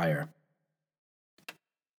hostile fire.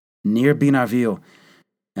 Near Binarville,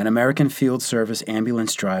 an American Field Service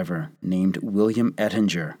ambulance driver named William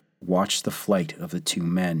Ettinger watched the flight of the two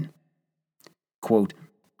men. Quote,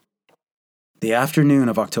 "The afternoon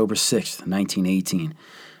of October 6, 1918,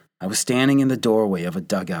 I was standing in the doorway of a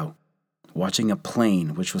dugout, watching a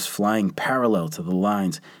plane which was flying parallel to the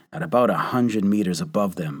lines at about 100 meters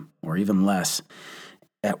above them, or even less,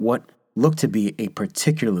 at what looked to be a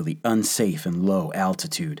particularly unsafe and low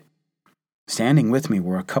altitude. Standing with me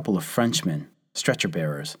were a couple of Frenchmen, stretcher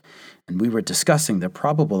bearers, and we were discussing the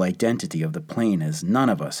probable identity of the plane as none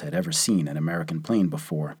of us had ever seen an American plane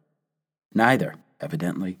before. Neither,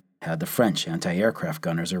 evidently, had the French anti-aircraft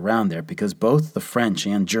gunners around there because both the French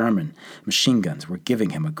and German machine guns were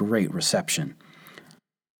giving him a great reception.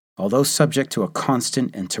 Although subject to a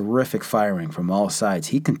constant and terrific firing from all sides,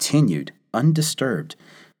 he continued, undisturbed,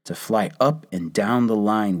 to fly up and down the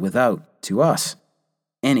line without, to us,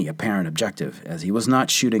 any apparent objective, as he was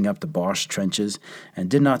not shooting up the Boche trenches and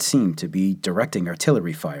did not seem to be directing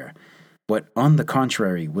artillery fire, but on the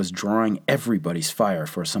contrary was drawing everybody's fire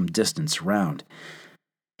for some distance round.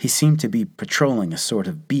 He seemed to be patrolling a sort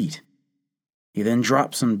of beat. He then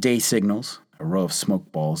dropped some day signals, a row of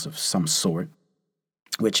smoke balls of some sort,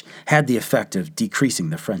 which had the effect of decreasing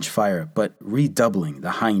the French fire, but redoubling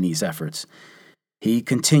the Heine's efforts. He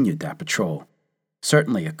continued that patrol,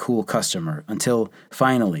 certainly a cool customer, until,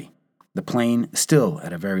 finally, the plane, still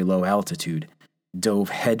at a very low altitude, dove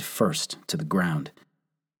head first to the ground.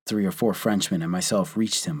 3 or 4 Frenchmen and myself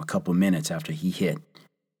reached him a couple minutes after he hit."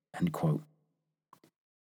 End quote.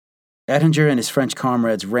 Ettinger and his French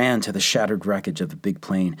comrades ran to the shattered wreckage of the big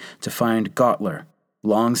plane to find Gottler,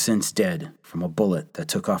 long since dead from a bullet that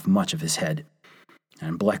took off much of his head,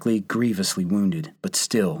 and Bleckley grievously wounded, but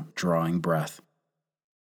still drawing breath.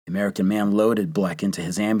 The American man loaded Bleck into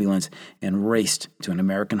his ambulance and raced to an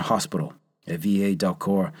American hospital at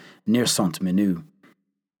Villers-Dalcourt near Saint-Menehould.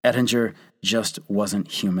 Ettinger just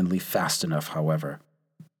wasn't humanly fast enough, however.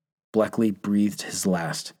 Bleckley breathed his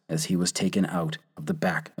last as he was taken out of the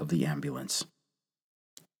back of the ambulance.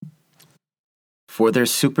 For their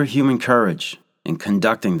superhuman courage in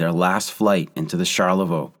conducting their last flight into the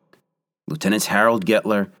Charlevoix, Lieutenants Harold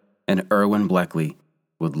Gettler and Erwin Bleckley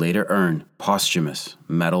would later earn posthumous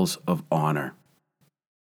Medals of Honor.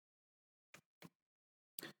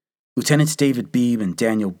 Lieutenants David Beebe and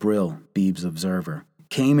Daniel Brill, Beebe's observer,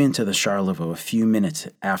 came into the Charlevoix a few minutes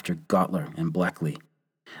after Gottler and Bleckley.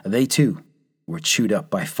 They, too, were chewed up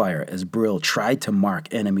by fire as Brill tried to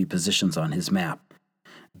mark enemy positions on his map.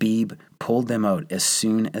 Beebe pulled them out as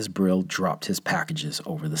soon as Brill dropped his packages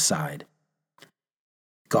over the side.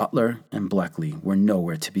 Gottler and Bleckley were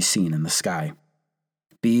nowhere to be seen in the sky.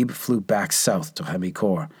 Beebe flew back south to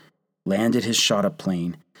Hemicourt, landed his shot-up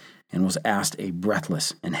plane, and was asked a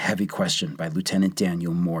breathless and heavy question by Lieutenant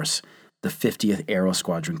Daniel Morse, the 50th Aero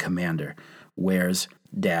Squadron commander. "Where's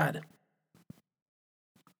Dad?"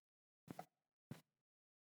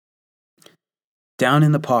 Down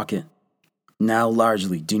in the pocket, now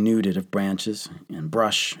largely denuded of branches and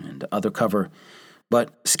brush and other cover,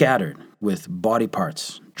 but scattered with body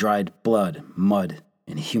parts, dried blood, mud,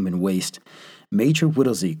 and human waste, Major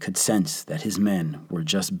Whittlesey could sense that his men were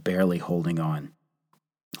just barely holding on.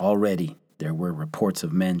 Already there were reports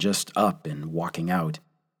of men just up and walking out,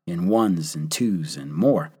 in 1s and 2s and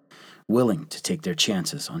more, willing to take their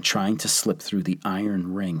chances on trying to slip through the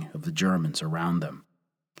iron ring of the Germans around them.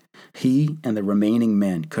 He and the remaining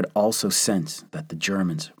men could also sense that the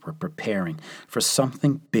Germans were preparing for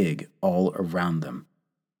something big all around them.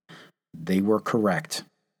 They were correct.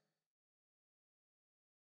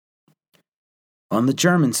 On the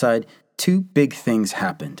German side, 2 big things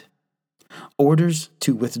happened. Orders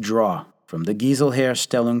to withdraw from the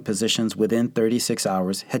Geiselher-Stellung positions within 36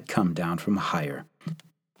 hours had come down from higher.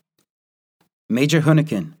 Major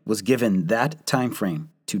Hüneken was given that time frame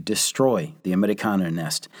to destroy the Amerikaner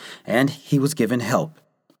nest, and he was given help,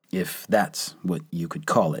 if that's what you could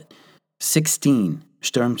call it. 16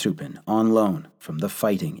 Sturmtruppen on loan from the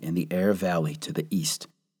fighting in the Ahr Valley to the east.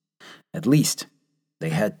 At least, they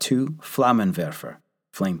had 2 Flammenwerfer,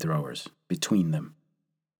 flamethrowers, between them.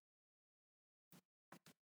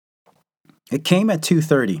 It came at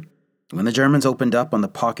 2:30 when the Germans opened up on the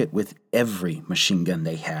pocket with every machine gun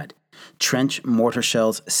they had. Trench mortar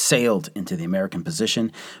shells sailed into the American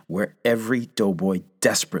position, where every doughboy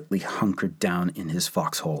desperately hunkered down in his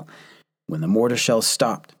foxhole. When the mortar shells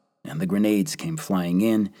stopped and the grenades came flying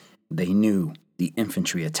in, they knew the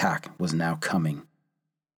infantry attack was now coming.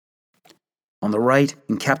 On the right,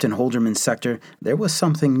 in Captain Holderman's sector, there was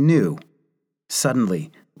something new.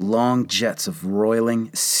 Suddenly, long jets of roiling,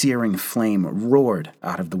 searing flame roared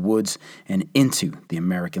out of the woods and into the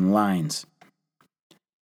American lines.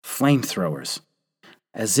 Flamethrowers.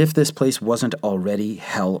 As if this place wasn't already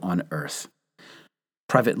hell on earth.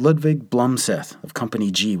 Private Ludwig Blumseth of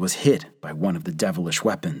Company G was hit by one of the devilish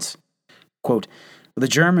weapons. Quote, "The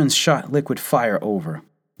Germans shot liquid fire over,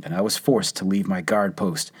 and I was forced to leave my guard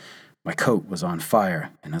post. My coat was on fire,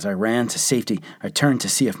 and as I ran to safety, I turned to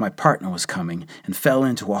see if my partner was coming and fell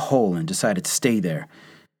into a hole and decided to stay there.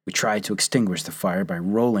 We tried to extinguish the fire by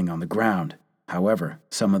rolling on the ground. However,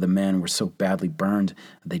 some of the men were so badly burned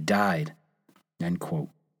they died." End quote.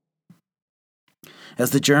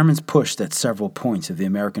 As the Germans pushed at several points of the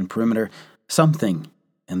American perimeter, something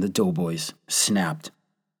in the doughboys snapped.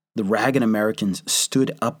 The ragged Americans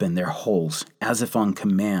stood up in their holes as if on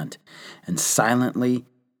command and silently,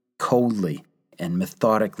 coldly, and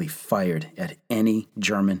methodically fired at any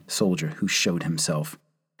German soldier who showed himself.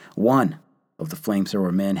 One of the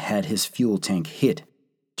flamethrower men had his fuel tank hit,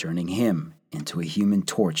 turning him into a human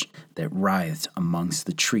torch that writhed amongst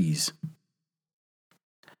the trees.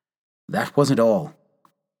 That wasn't all.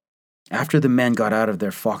 After the men got out of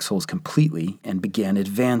their foxholes completely and began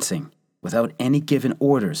advancing without any given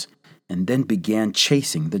orders, and then began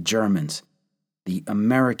chasing the Germans, the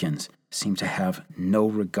Americans seemed to have no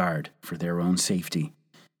regard for their own safety.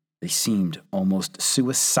 They seemed almost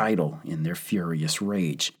suicidal in their furious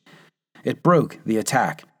rage. It broke the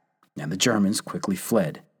attack, and the Germans quickly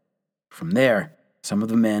fled. From there, some of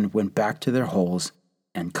the men went back to their holes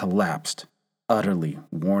and collapsed, utterly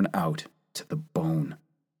worn out to the bone.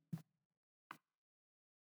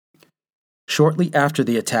 Shortly after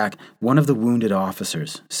the attack, one of the wounded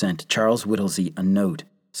officers sent Charles Whittlesey a note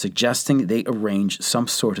suggesting they arrange some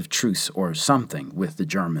sort of truce or something with the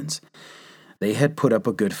Germans. They had put up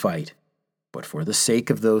a good fight, but for the sake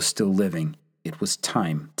of those still living, it was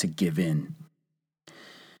time to give in.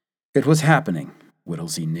 It was happening,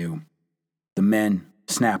 Whittlesey knew. The men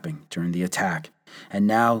snapping during the attack, and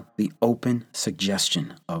now the open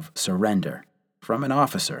suggestion of surrender, from an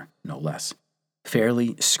officer, no less,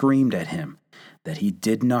 fairly screamed at him that he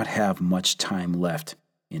did not have much time left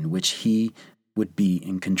in which he would be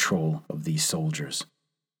in control of these soldiers.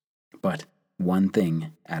 But one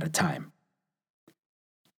thing at a time.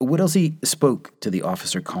 Whittlesey spoke to the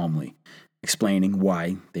officer calmly, explaining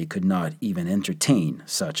why they could not even entertain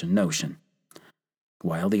such a notion.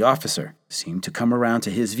 While the officer seemed to come around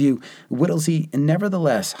to his view, Whittlesey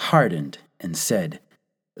nevertheless hardened and said,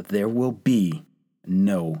 "There will be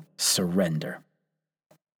no surrender."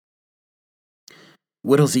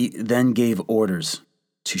 Whittlesey then gave orders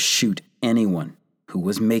to shoot anyone who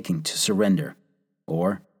was making to surrender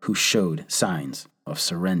or who showed signs of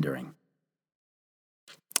surrendering.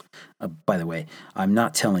 By the way, I'm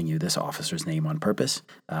not telling you this officer's name on purpose.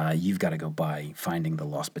 You've got to go by Finding the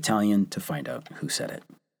Lost Battalion to find out who said it.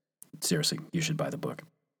 Seriously, you should buy the book.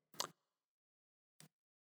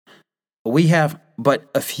 We have but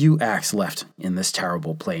a few acts left in this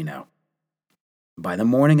terrible play now. By the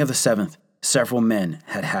morning of the 7th, several men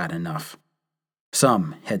had had enough.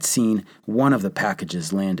 Some had seen one of the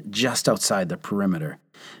packages land just outside the perimeter,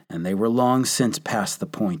 and they were long since past the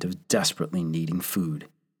point of desperately needing food.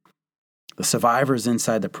 The survivors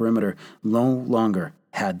inside the perimeter no longer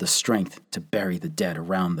had the strength to bury the dead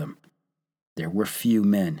around them. There were few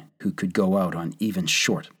men who could go out on even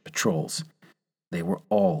short patrols. They were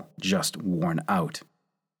all just worn out.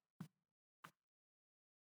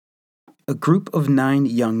 A group of 9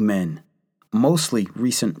 young men, mostly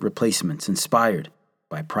recent replacements inspired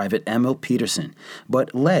by Private Emil Peterson,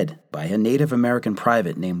 but led by a Native American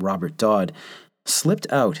private named Robert Dodd,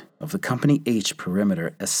 slipped out of the Company H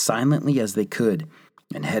perimeter as silently as they could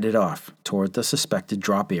and headed off toward the suspected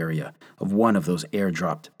drop area of one of those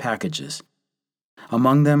airdropped packages.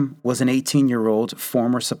 Among them was an 18-year-old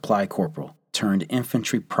former supply corporal turned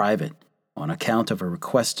infantry private on account of a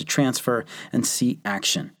request to transfer and see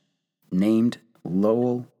action, named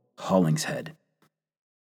Lowell Hollingshead.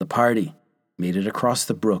 The party made it across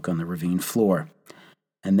the brook on the ravine floor.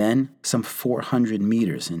 and then some 400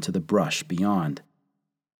 meters into the brush beyond.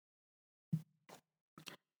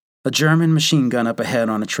 A German machine gun up ahead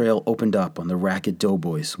on a trail opened up on the ragged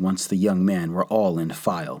doughboys once the young men were all in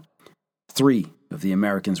file. 3 of the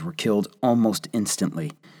Americans were killed almost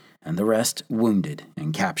instantly, and the rest wounded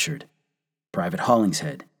and captured. Private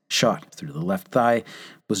Hollingshead, shot through the left thigh,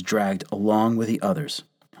 was dragged along with the others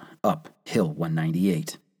up Hill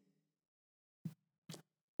 198.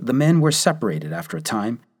 The men were separated after a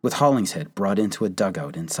time, with Hollingshead brought into a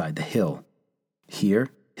dugout inside the hill. Here,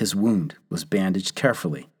 his wound was bandaged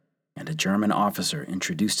carefully, and a German officer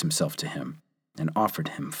introduced himself to him and offered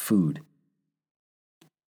him food.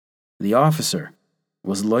 The officer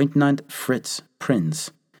was Lieutenant Fritz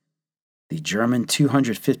Prinz, the German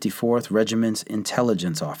 254th Regiment's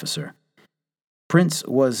intelligence officer. Prinz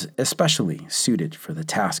was especially suited for the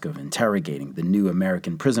task of interrogating the new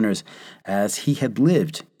American prisoners, as he had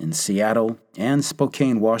lived in Seattle and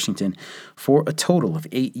Spokane, Washington, for a total of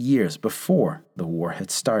 8 years before the war had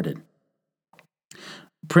started.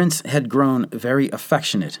 Prinz had grown very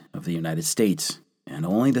affectionate of the United States, and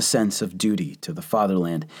only the sense of duty to the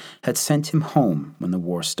fatherland had sent him home when the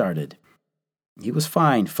war started. He was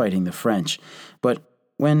fine fighting the French, but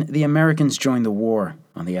when the Americans joined the war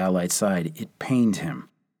on the Allied side, it pained him.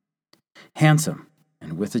 Handsome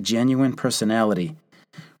and with a genuine personality,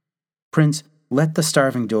 Prinz let the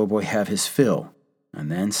starving doughboy have his fill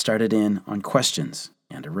and then started in on questions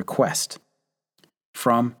and a request.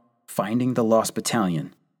 From Finding the Lost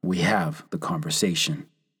Battalion, we have the conversation.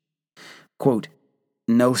 Quote,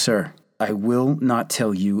 "No, sir, I will not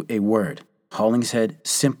tell you a word," Hollingshead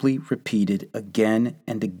simply repeated again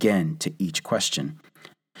and again to each question.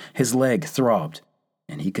 His leg throbbed,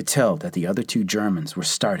 and he could tell that the other 2 Germans were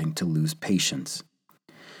starting to lose patience.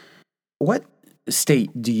 "What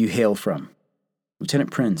state do you hail from?" Lieutenant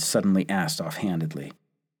Prinz suddenly asked offhandedly.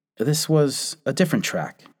 This was a different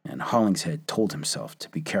track, and Hollingshead told himself to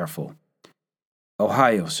be careful.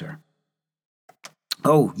 "Ohio, sir."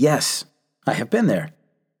 "Oh, yes, I have been there.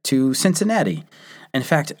 To Cincinnati. In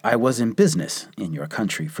fact, I was in business in your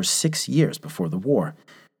country for 6 years before the war.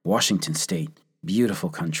 Washington State, beautiful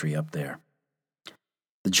country up there."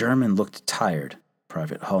 The German looked tired,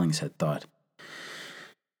 Private Hollingshead thought.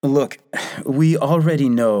 "Look, we already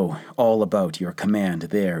know all about your command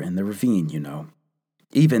there in the ravine, you know.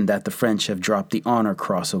 Even that the French have dropped the Honor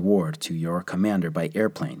Cross Award to your commander by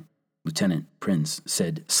airplane," Lieutenant Prinz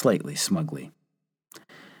said slightly smugly.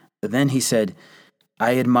 Then he said,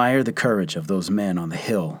 "I admire the courage of those men on the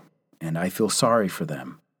hill, and I feel sorry for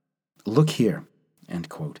them. Look here." End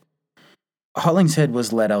quote. Hollingshead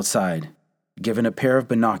was led outside, given a pair of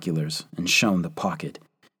binoculars, and shown the pocket.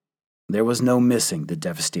 There was no missing the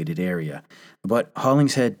devastated area, but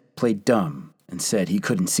Hollingshead played dumb and said he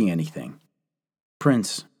couldn't see anything.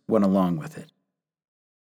 Prinz went along with it.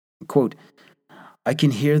 Quote, "I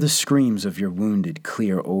can hear the screams of your wounded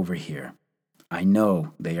clear over here. I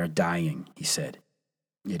know they are dying," he said.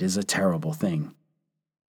 "It is a terrible thing."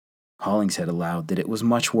 Hollingshead allowed that it was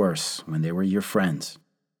much worse when they were your friends,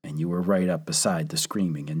 and you were right up beside the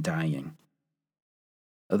screaming and dying.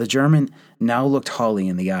 The German now looked Holly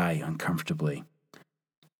in the eye uncomfortably.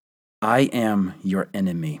 "I am your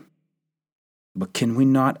enemy. But can we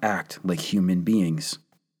not act like human beings?"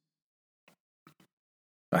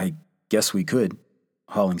 "I guess we could,"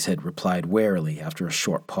 Hollingshead replied warily after a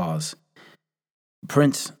short pause.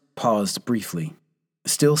 Prinz paused briefly,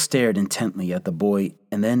 still stared intently at the boy,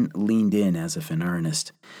 and then leaned in as if in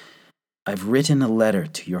earnest. "I've written a letter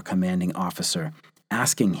to your commanding officer,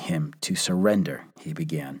 asking him to surrender," he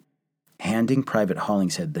began, handing Private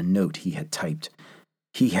Hollingshead the note he had typed.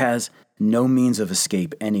 "He has no means of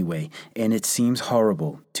escape anyway, and it seems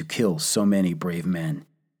horrible to kill so many brave men.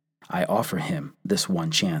 I offer him this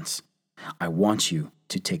one chance. I want you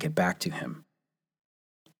to take it back to him.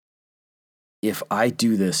 If I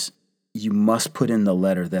do this, you must put in the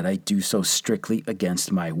letter that I do so strictly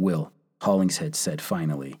against my will," Hollingshead said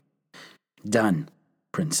finally. "Done,"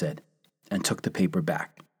 Prinz said, and took the paper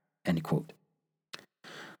back. End quote.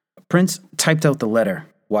 Prinz typed out the letter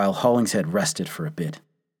while Hollingshead rested for a bit.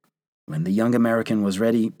 When the young American was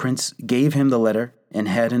ready, Prinz gave him the letter and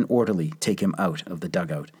had an orderly take him out of the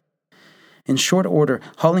dugout. In short order,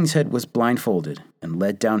 Hollingshead was blindfolded and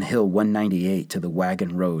led down Hill 198 to the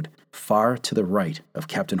wagon road, far to the right of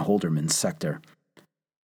Captain Holderman's sector.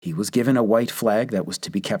 He was given a white flag that was to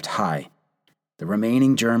be kept high. The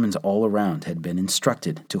remaining Germans all around had been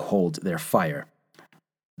instructed to hold their fire.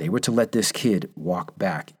 They were to let this kid walk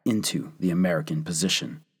back into the American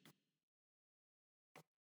position.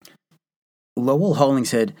 Lowell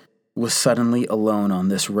Hollingshead was suddenly alone on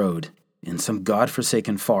this road, in some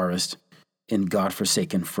godforsaken forest in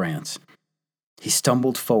godforsaken France. He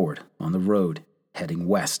stumbled forward on the road, heading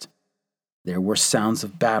west. There were sounds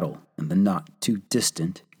of battle in the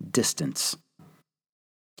not-too-distant distance.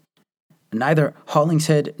 Neither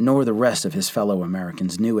Hollingshead nor the rest of his fellow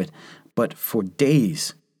Americans knew it, but for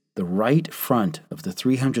days the right front of the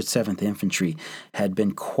 307th Infantry had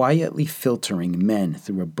been quietly filtering men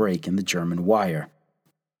through a break in the German wire.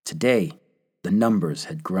 Today, the numbers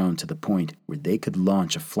had grown to the point where they could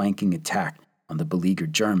launch a flanking attack on the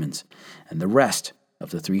beleaguered Germans, and the rest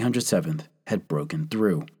of the 307th had broken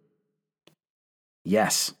through.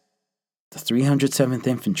 Yes, the 307th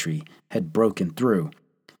Infantry had broken through.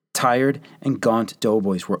 Tired and gaunt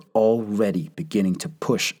doughboys were already beginning to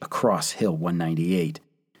push across Hill 198.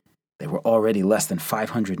 They were already less than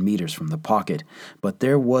 500 meters from the pocket, but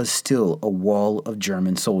there was still a wall of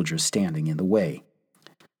German soldiers standing in the way.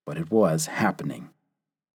 But it was happening.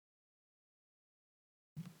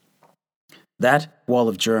 That wall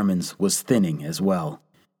of Germans was thinning as well.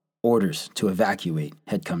 Orders to evacuate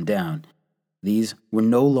had come down. These were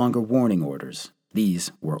no longer warning orders.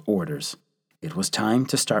 These were orders. It was time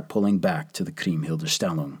to start pulling back to the Kriemhilder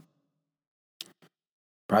Stellung.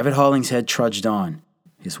 Private Hollingshead trudged on,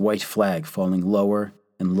 his white flag falling lower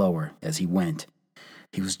and lower as he went.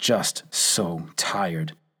 He was just so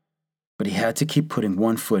tired. But he had to keep putting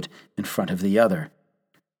one foot in front of the other.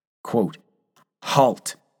 Quote,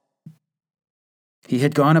 "Halt!" He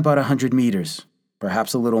had gone about 100 meters,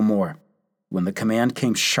 perhaps a little more, when the command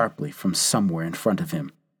came sharply from somewhere in front of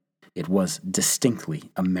him. It was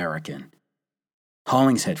distinctly American.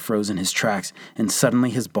 Hollingshead froze in his tracks, and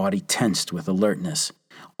suddenly his body tensed with alertness,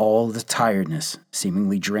 all the tiredness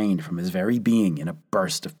seemingly drained from his very being in a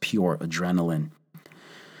burst of pure adrenaline.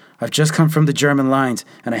 "I've just come from the German lines,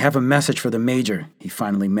 and I have a message for the Major," he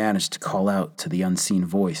finally managed to call out to the unseen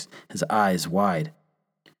voice, his eyes wide.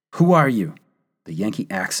 "Who are you?" The Yankee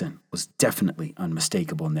accent was definitely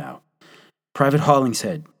unmistakable now. "Private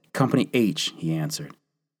Hollingshead, Company H," he answered.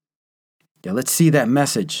 "Yeah, let's see that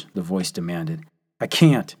message," the voice demanded. "I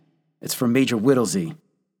can't. It's from Major Whittlesey."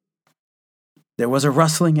 There was a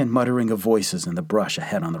rustling and muttering of voices in the brush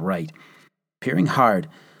ahead on the right. Peering hard,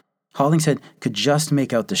 Hollingshead could just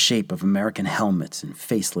make out the shape of American helmets and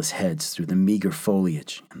faceless heads through the meager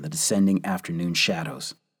foliage and the descending afternoon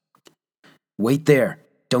shadows. "Wait there!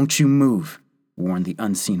 Don't you move!" warned the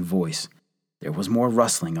unseen voice. There was more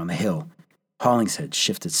rustling on the hill. Hollingshead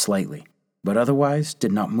shifted slightly, but otherwise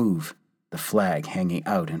did not move, the flag hanging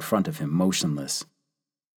out in front of him motionless.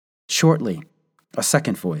 Shortly, a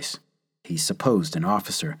second voice, he supposed an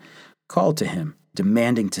officer, called to him,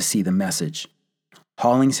 demanding to see the message.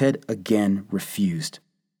 Hollingshead again refused,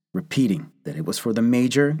 repeating that it was for the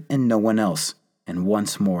Major and no one else, and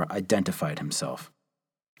once more identified himself.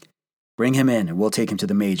 "Bring him in and we'll take him to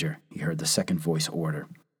the Major," he heard the second voice order.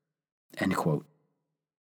 End quote.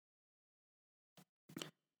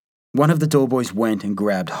 One of the doughboys went and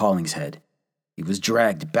grabbed Hollingshead. He was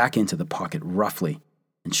dragged back into the pocket roughly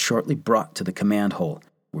and shortly brought to the command hole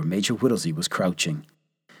where Major Whittlesey was crouching.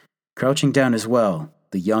 Crouching down as well,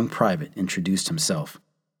 the young private introduced himself.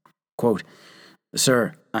 Quote,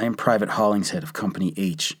 "Sir, I am Private Hollingshead of Company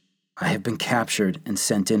H. I have been captured and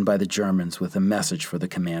sent in by the Germans with a message for the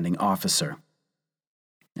commanding officer."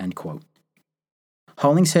 End quote.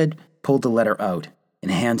 Hollingshead pulled the letter out and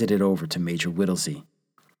handed it over to Major Whittlesey.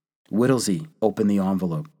 Whittlesey opened the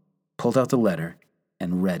envelope, pulled out the letter,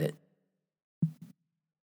 and read it.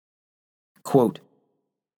 Quote,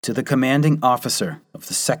 "To the commanding officer of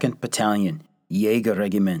the 2nd Battalion, Jaeger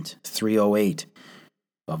Regiment 308,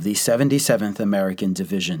 of the 77th American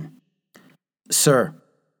Division. Sir,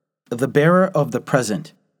 the bearer of the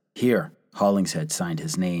present," here Hollingshead signed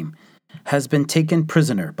his name, "has been taken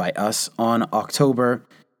prisoner by us on October,"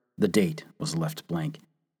 the date was left blank.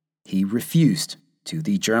 "He refused to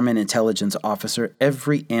the German intelligence officer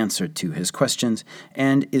every answer to his questions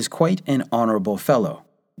and is quite an honorable fellow,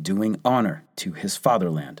 doing honor to his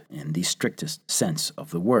fatherland in the strictest sense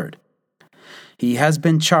of the word. He has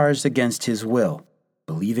been charged against his will,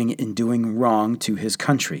 believing in doing wrong to his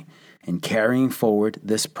country, and carrying forward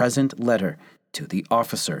this present letter to the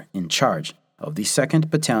officer in charge of the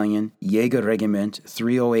 2nd Battalion, Jaeger Regiment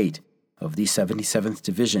 308 of the 77th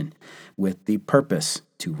Division, with the purpose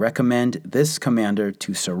to recommend this commander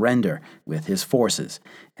to surrender with his forces,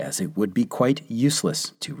 as it would be quite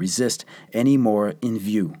useless to resist any more in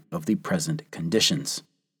view of the present conditions.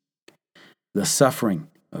 The suffering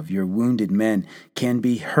of your wounded men can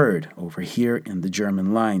be heard over here in the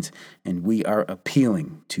German lines, and we are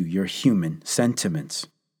appealing to your human sentiments."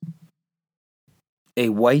 A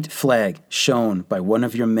white flag shown by one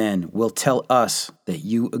of your men will tell us that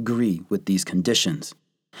you agree with these conditions.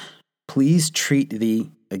 Please treat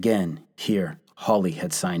thee, again, here, Hawley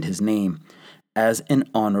had signed his name, as an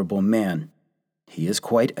honorable man. He is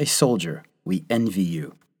quite a soldier. We envy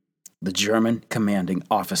you. The German commanding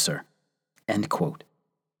officer. End quote.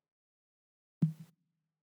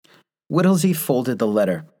 Whittlesey folded the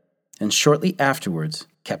letter, and shortly afterwards,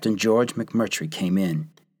 Captain George McMurtry came in.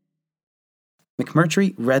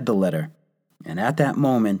 McMurtry read the letter, and at that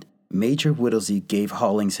moment, Major Whittlesey gave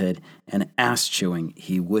Hollingshead an ass-chewing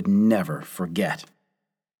he would never forget.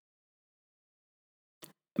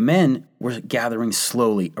 Men were gathering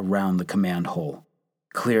slowly around the command hole.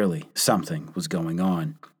 Clearly, something was going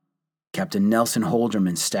on. Captain Nelson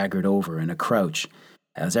Holderman staggered over in a crouch,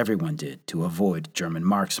 as everyone did, to avoid German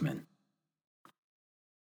marksmen.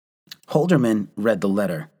 Holderman read the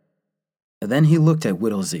letter. Then he looked at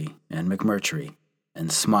Whittlesey and McMurtry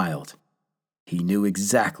and smiled. He knew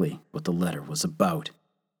exactly what the letter was about.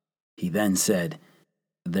 He then said,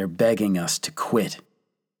 "They're begging us to quit.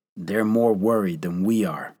 They're more worried than we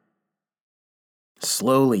are."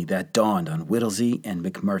 Slowly that dawned on Whittlesey and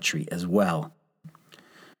McMurtry as well.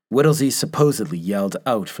 Whittlesey supposedly yelled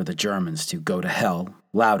out for the Germans to go to hell,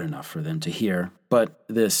 loud enough for them to hear, but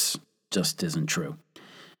this just isn't true.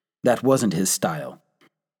 That wasn't his style.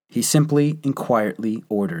 He simply and quietly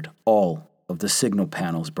ordered all of the signal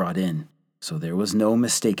panels brought in, so there was no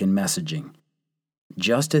mistaken messaging.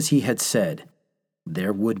 Just as he had said,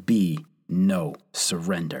 there would be no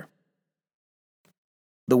surrender.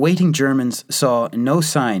 The waiting Germans saw no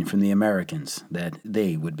sign from the Americans that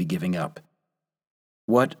they would be giving up.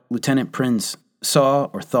 What Lieutenant Prinz saw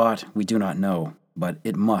or thought, we do not know, but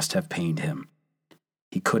it must have pained him.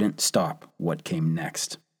 He couldn't stop what came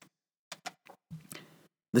next.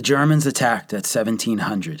 The Germans attacked at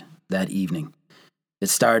 1700 that evening. It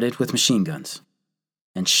started with machine guns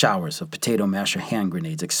and showers of potato masher hand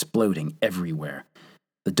grenades exploding everywhere.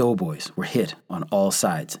 The doughboys were hit on all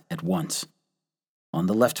sides at once. On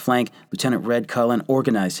the left flank, Lieutenant Red Cullen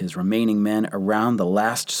organized his remaining men around the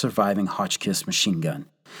last surviving Hotchkiss machine gun.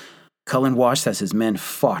 Cullen watched as his men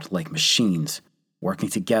fought like machines, working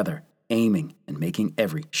together, aiming and making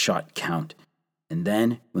every shot count. And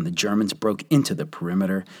then, when the Germans broke into the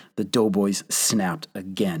perimeter, the doughboys snapped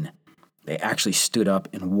again. They actually stood up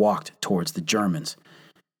and walked towards the Germans.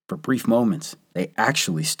 For brief moments, they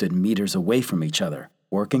actually stood meters away from each other,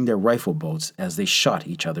 working their rifle bolts as they shot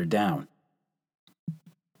each other down.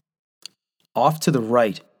 Off to the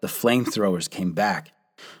right, the flamethrowers came back.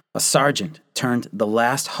 A sergeant turned the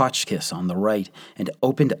last Hotchkiss on the right and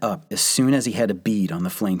opened up as soon as he had a bead on the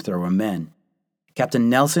flamethrower men. Captain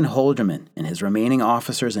Nelson Holderman and his remaining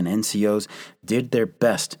officers and NCOs did their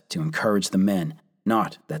best to encourage the men,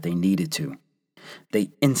 not that they needed to.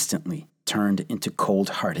 They instantly turned into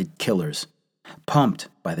cold-hearted killers. Pumped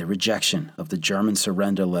by the rejection of the German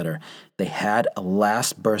surrender letter, they had a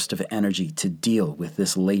last burst of energy to deal with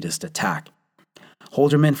this latest attack.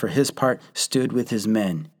 Holderman, for his part, stood with his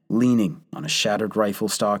men, leaning on a shattered rifle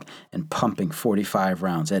stock and pumping 45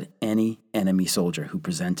 rounds at any enemy soldier who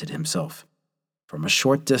presented himself. From a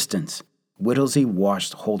short distance, Whittlesey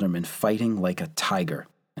watched Holderman fighting like a tiger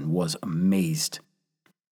and was amazed.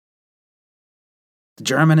 The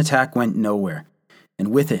German attack went nowhere, and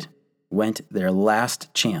with it went their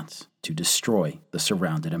last chance to destroy the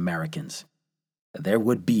surrounded Americans. There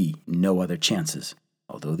would be no other chances,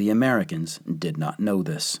 although the Americans did not know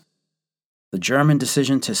this. The German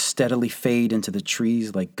decision to steadily fade into the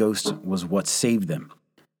trees like ghosts was what saved them,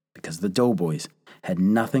 because the doughboys had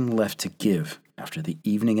nothing left to give after the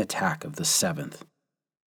evening attack of the 7th.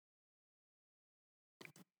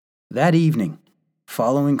 That evening,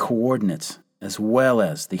 following coordinates as well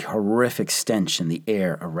as the horrific stench in the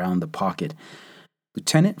air around the pocket,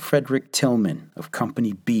 Lieutenant Frederick Tillman of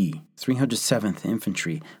Company B, 307th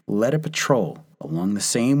Infantry, led a patrol along the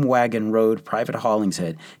same wagon road Private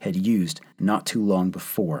Hollingshead had used not too long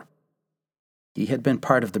before. He had been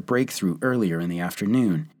part of the breakthrough earlier in the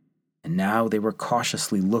afternoon, and now they were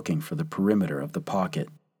cautiously looking for the perimeter of the pocket.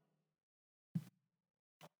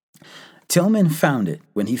 Tillman found it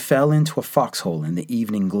when he fell into a foxhole in the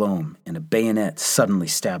evening gloam and a bayonet suddenly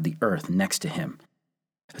stabbed the earth next to him.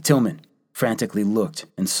 Tillman frantically looked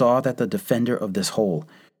and saw that the defender of this hole,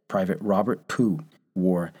 Private Robert Pugh,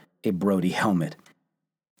 wore a Brodie helmet.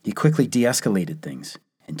 He quickly de-escalated things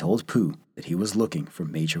and told Pugh that he was looking for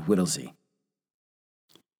Major Whittlesey.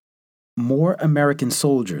 More American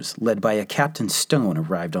soldiers, led by a Captain Stone,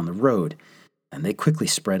 arrived on the road, and they quickly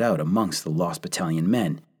spread out amongst the lost battalion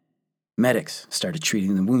men. Medics started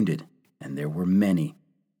treating the wounded, and there were many.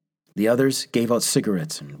 The others gave out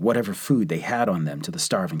cigarettes and whatever food they had on them to the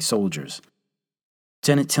starving soldiers.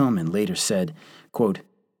 Lieutenant Tillman later said, quote,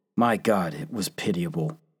 "My God, it was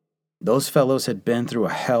pitiable. Those fellows had been through a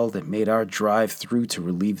hell that made our drive through to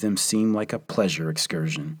relieve them seem like a pleasure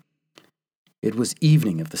excursion. It was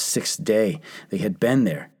evening of the 6th day they had been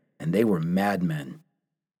there, and they were madmen.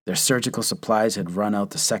 Their surgical supplies had run out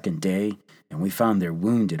the 2nd day, and we found their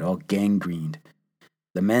wounded all gangrened.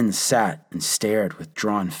 The men sat and stared with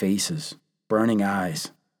drawn faces, burning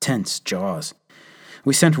eyes, tense jaws.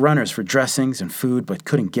 We sent runners for dressings and food, but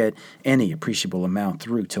couldn't get any appreciable amount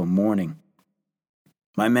through till morning.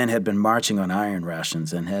 My men had been marching on iron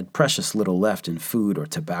rations and had precious little left in food or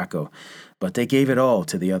tobacco, but they gave it all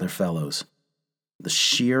to the other fellows. The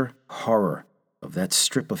sheer horror of that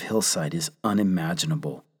strip of hillside is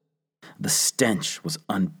unimaginable. The stench was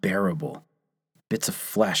unbearable. Bits of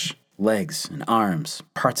flesh, legs and arms,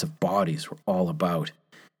 parts of bodies were all about.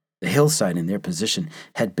 The hillside in their position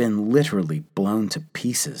had been literally blown to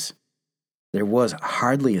pieces. There was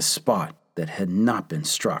hardly a spot that had not been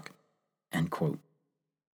struck." End quote.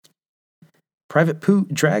 Private Pooh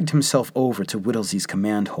dragged himself over to Whittlesey's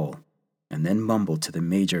command hole and then mumbled to the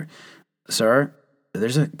major, "Sir,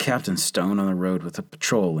 there's a Captain Stone on the road with a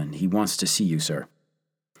patrol, and he wants to see you, sir."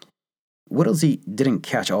 Whittlesey didn't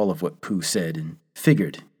catch all of what Pooh said and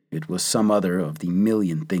figured it was some other of the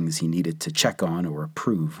million things he needed to check on or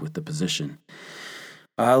approve with the position.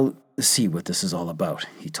 "I'll see what this is all about,"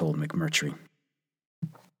 he told McMurtry.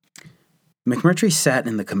 McMurtry sat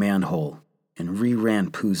in the command hole and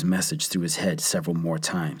reran Pooh's message through his head several more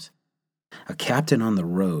times. A captain on the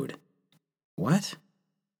road. What?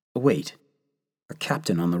 Wait. A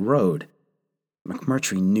captain on the road.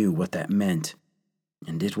 McMurtry knew what that meant,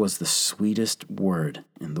 and it was the sweetest word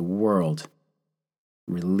in the world.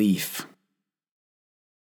 Relief.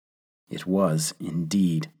 It was,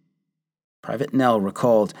 indeed. Private Nell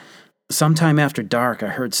recalled, "Sometime after dark I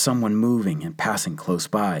heard someone moving and passing close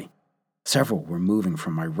by. Several were moving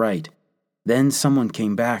from my right. Then someone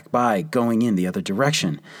came back by, going in the other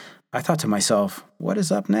direction. I thought to myself, what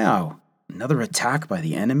is up now? Another attack by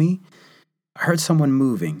the enemy? I heard someone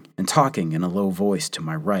moving and talking in a low voice to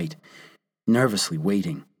my right, nervously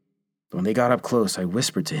waiting. When they got up close, I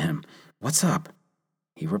whispered to him, 'What's up?'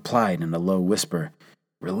 He replied in a low whisper,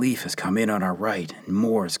 'Relief has come in on our right, and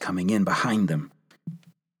more is coming in behind them.'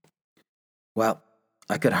 Well,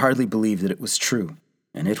 I could hardly believe that it was true,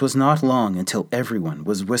 and it was not long until everyone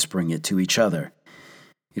was whispering it to each other.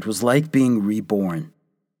 It was like being reborn.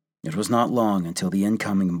 It was not long until the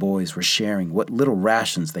incoming boys were sharing what little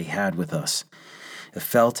rations they had with us. It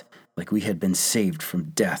felt like we had been saved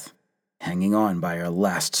from death, hanging on by our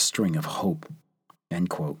last string of hope." End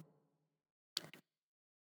quote.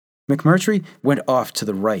 McMurtry went off to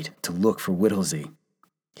the right to look for Whittlesey.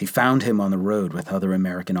 He found him on the road with other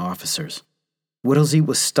American officers. Whittlesey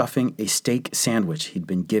was stuffing a steak sandwich he'd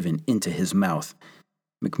been given into his mouth.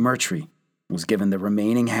 McMurtry was given the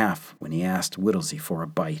remaining half when he asked Whittlesey for a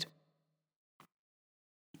bite.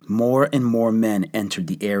 More and more men entered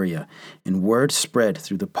the area, and word spread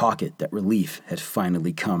through the pocket that relief had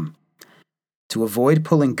finally come. To avoid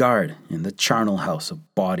pulling guard in the charnel house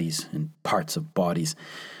of bodies and parts of bodies,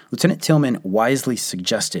 Lieutenant Tillman wisely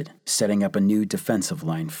suggested setting up a new defensive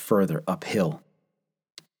line further uphill.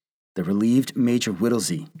 The relieved Major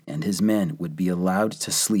Whittlesey and his men would be allowed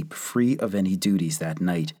to sleep free of any duties that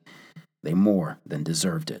night. They more than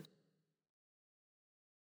deserved it.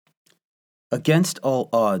 Against all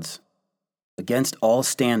odds, against all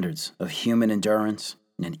standards of human endurance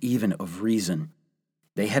and even of reason,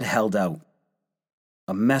 they had held out.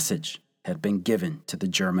 A message had been given to the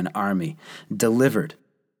German army, delivered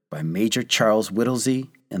by Major Charles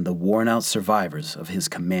Whittlesey and the worn-out survivors of his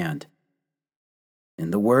command.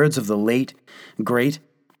 In the words of the late, great,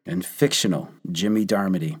 and fictional Jimmy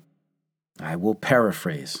Darmody, I will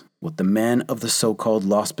paraphrase what the men of the so-called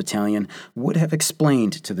Lost Battalion would have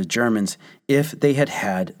explained to the Germans if they had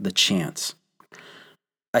had the chance.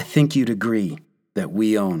 I think you'd agree that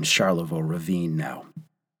we own Charleville Ravine now.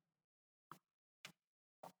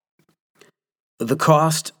 The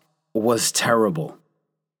cost was terrible.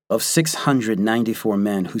 Of 694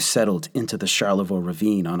 men who settled into the Charleville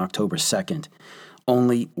Ravine on October 2nd,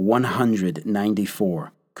 only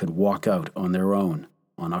 194 could walk out on their own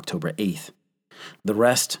on October 8th. The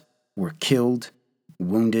rest were killed,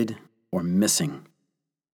 wounded, or missing.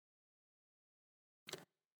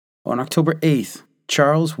 On October 8th,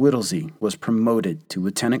 Charles Whittlesey was promoted to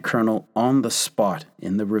lieutenant colonel on the spot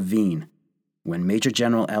in the ravine when Major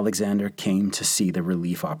General Alexander came to see the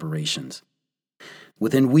relief operations.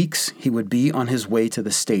 Within weeks, he would be on his way to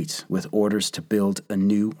the States with orders to build a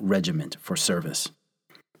new regiment for service.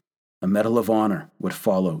 A Medal of Honor would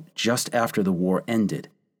follow just after the war ended,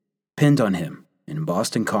 pinned on him in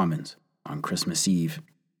Boston Commons on Christmas Eve.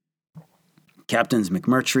 Captains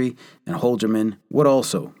McMurtry and Holderman would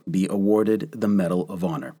also be awarded the Medal of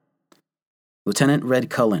Honor. Lieutenant Red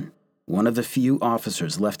Cullen, one of the few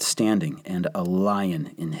officers left standing and a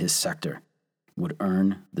lion in his sector, would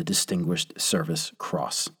earn the Distinguished Service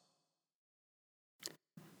Cross.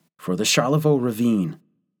 For the Charlevoix Ravine,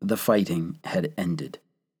 the fighting had ended.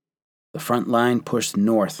 The front line pushed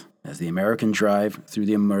north as the American drive through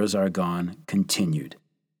the Meuse-Argonne continued.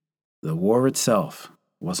 The war itself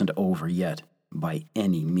wasn't over yet by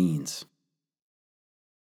any means.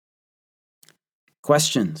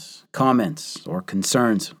 Questions, comments, or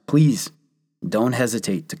concerns, please don't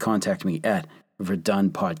hesitate to contact me at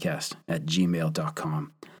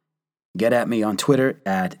verdunpodcast@gmail.com. Get at me on Twitter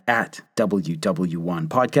at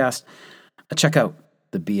WW1podcast. Check out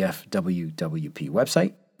the BFWWP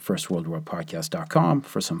website, firstworldwarpodcast.com,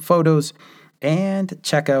 for some photos, and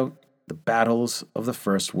check out the Battles of the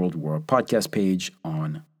First World War podcast page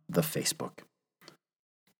on the Facebook.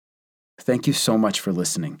 Thank you so much for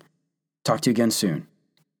listening. Talk to you again soon.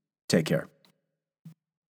 Take care.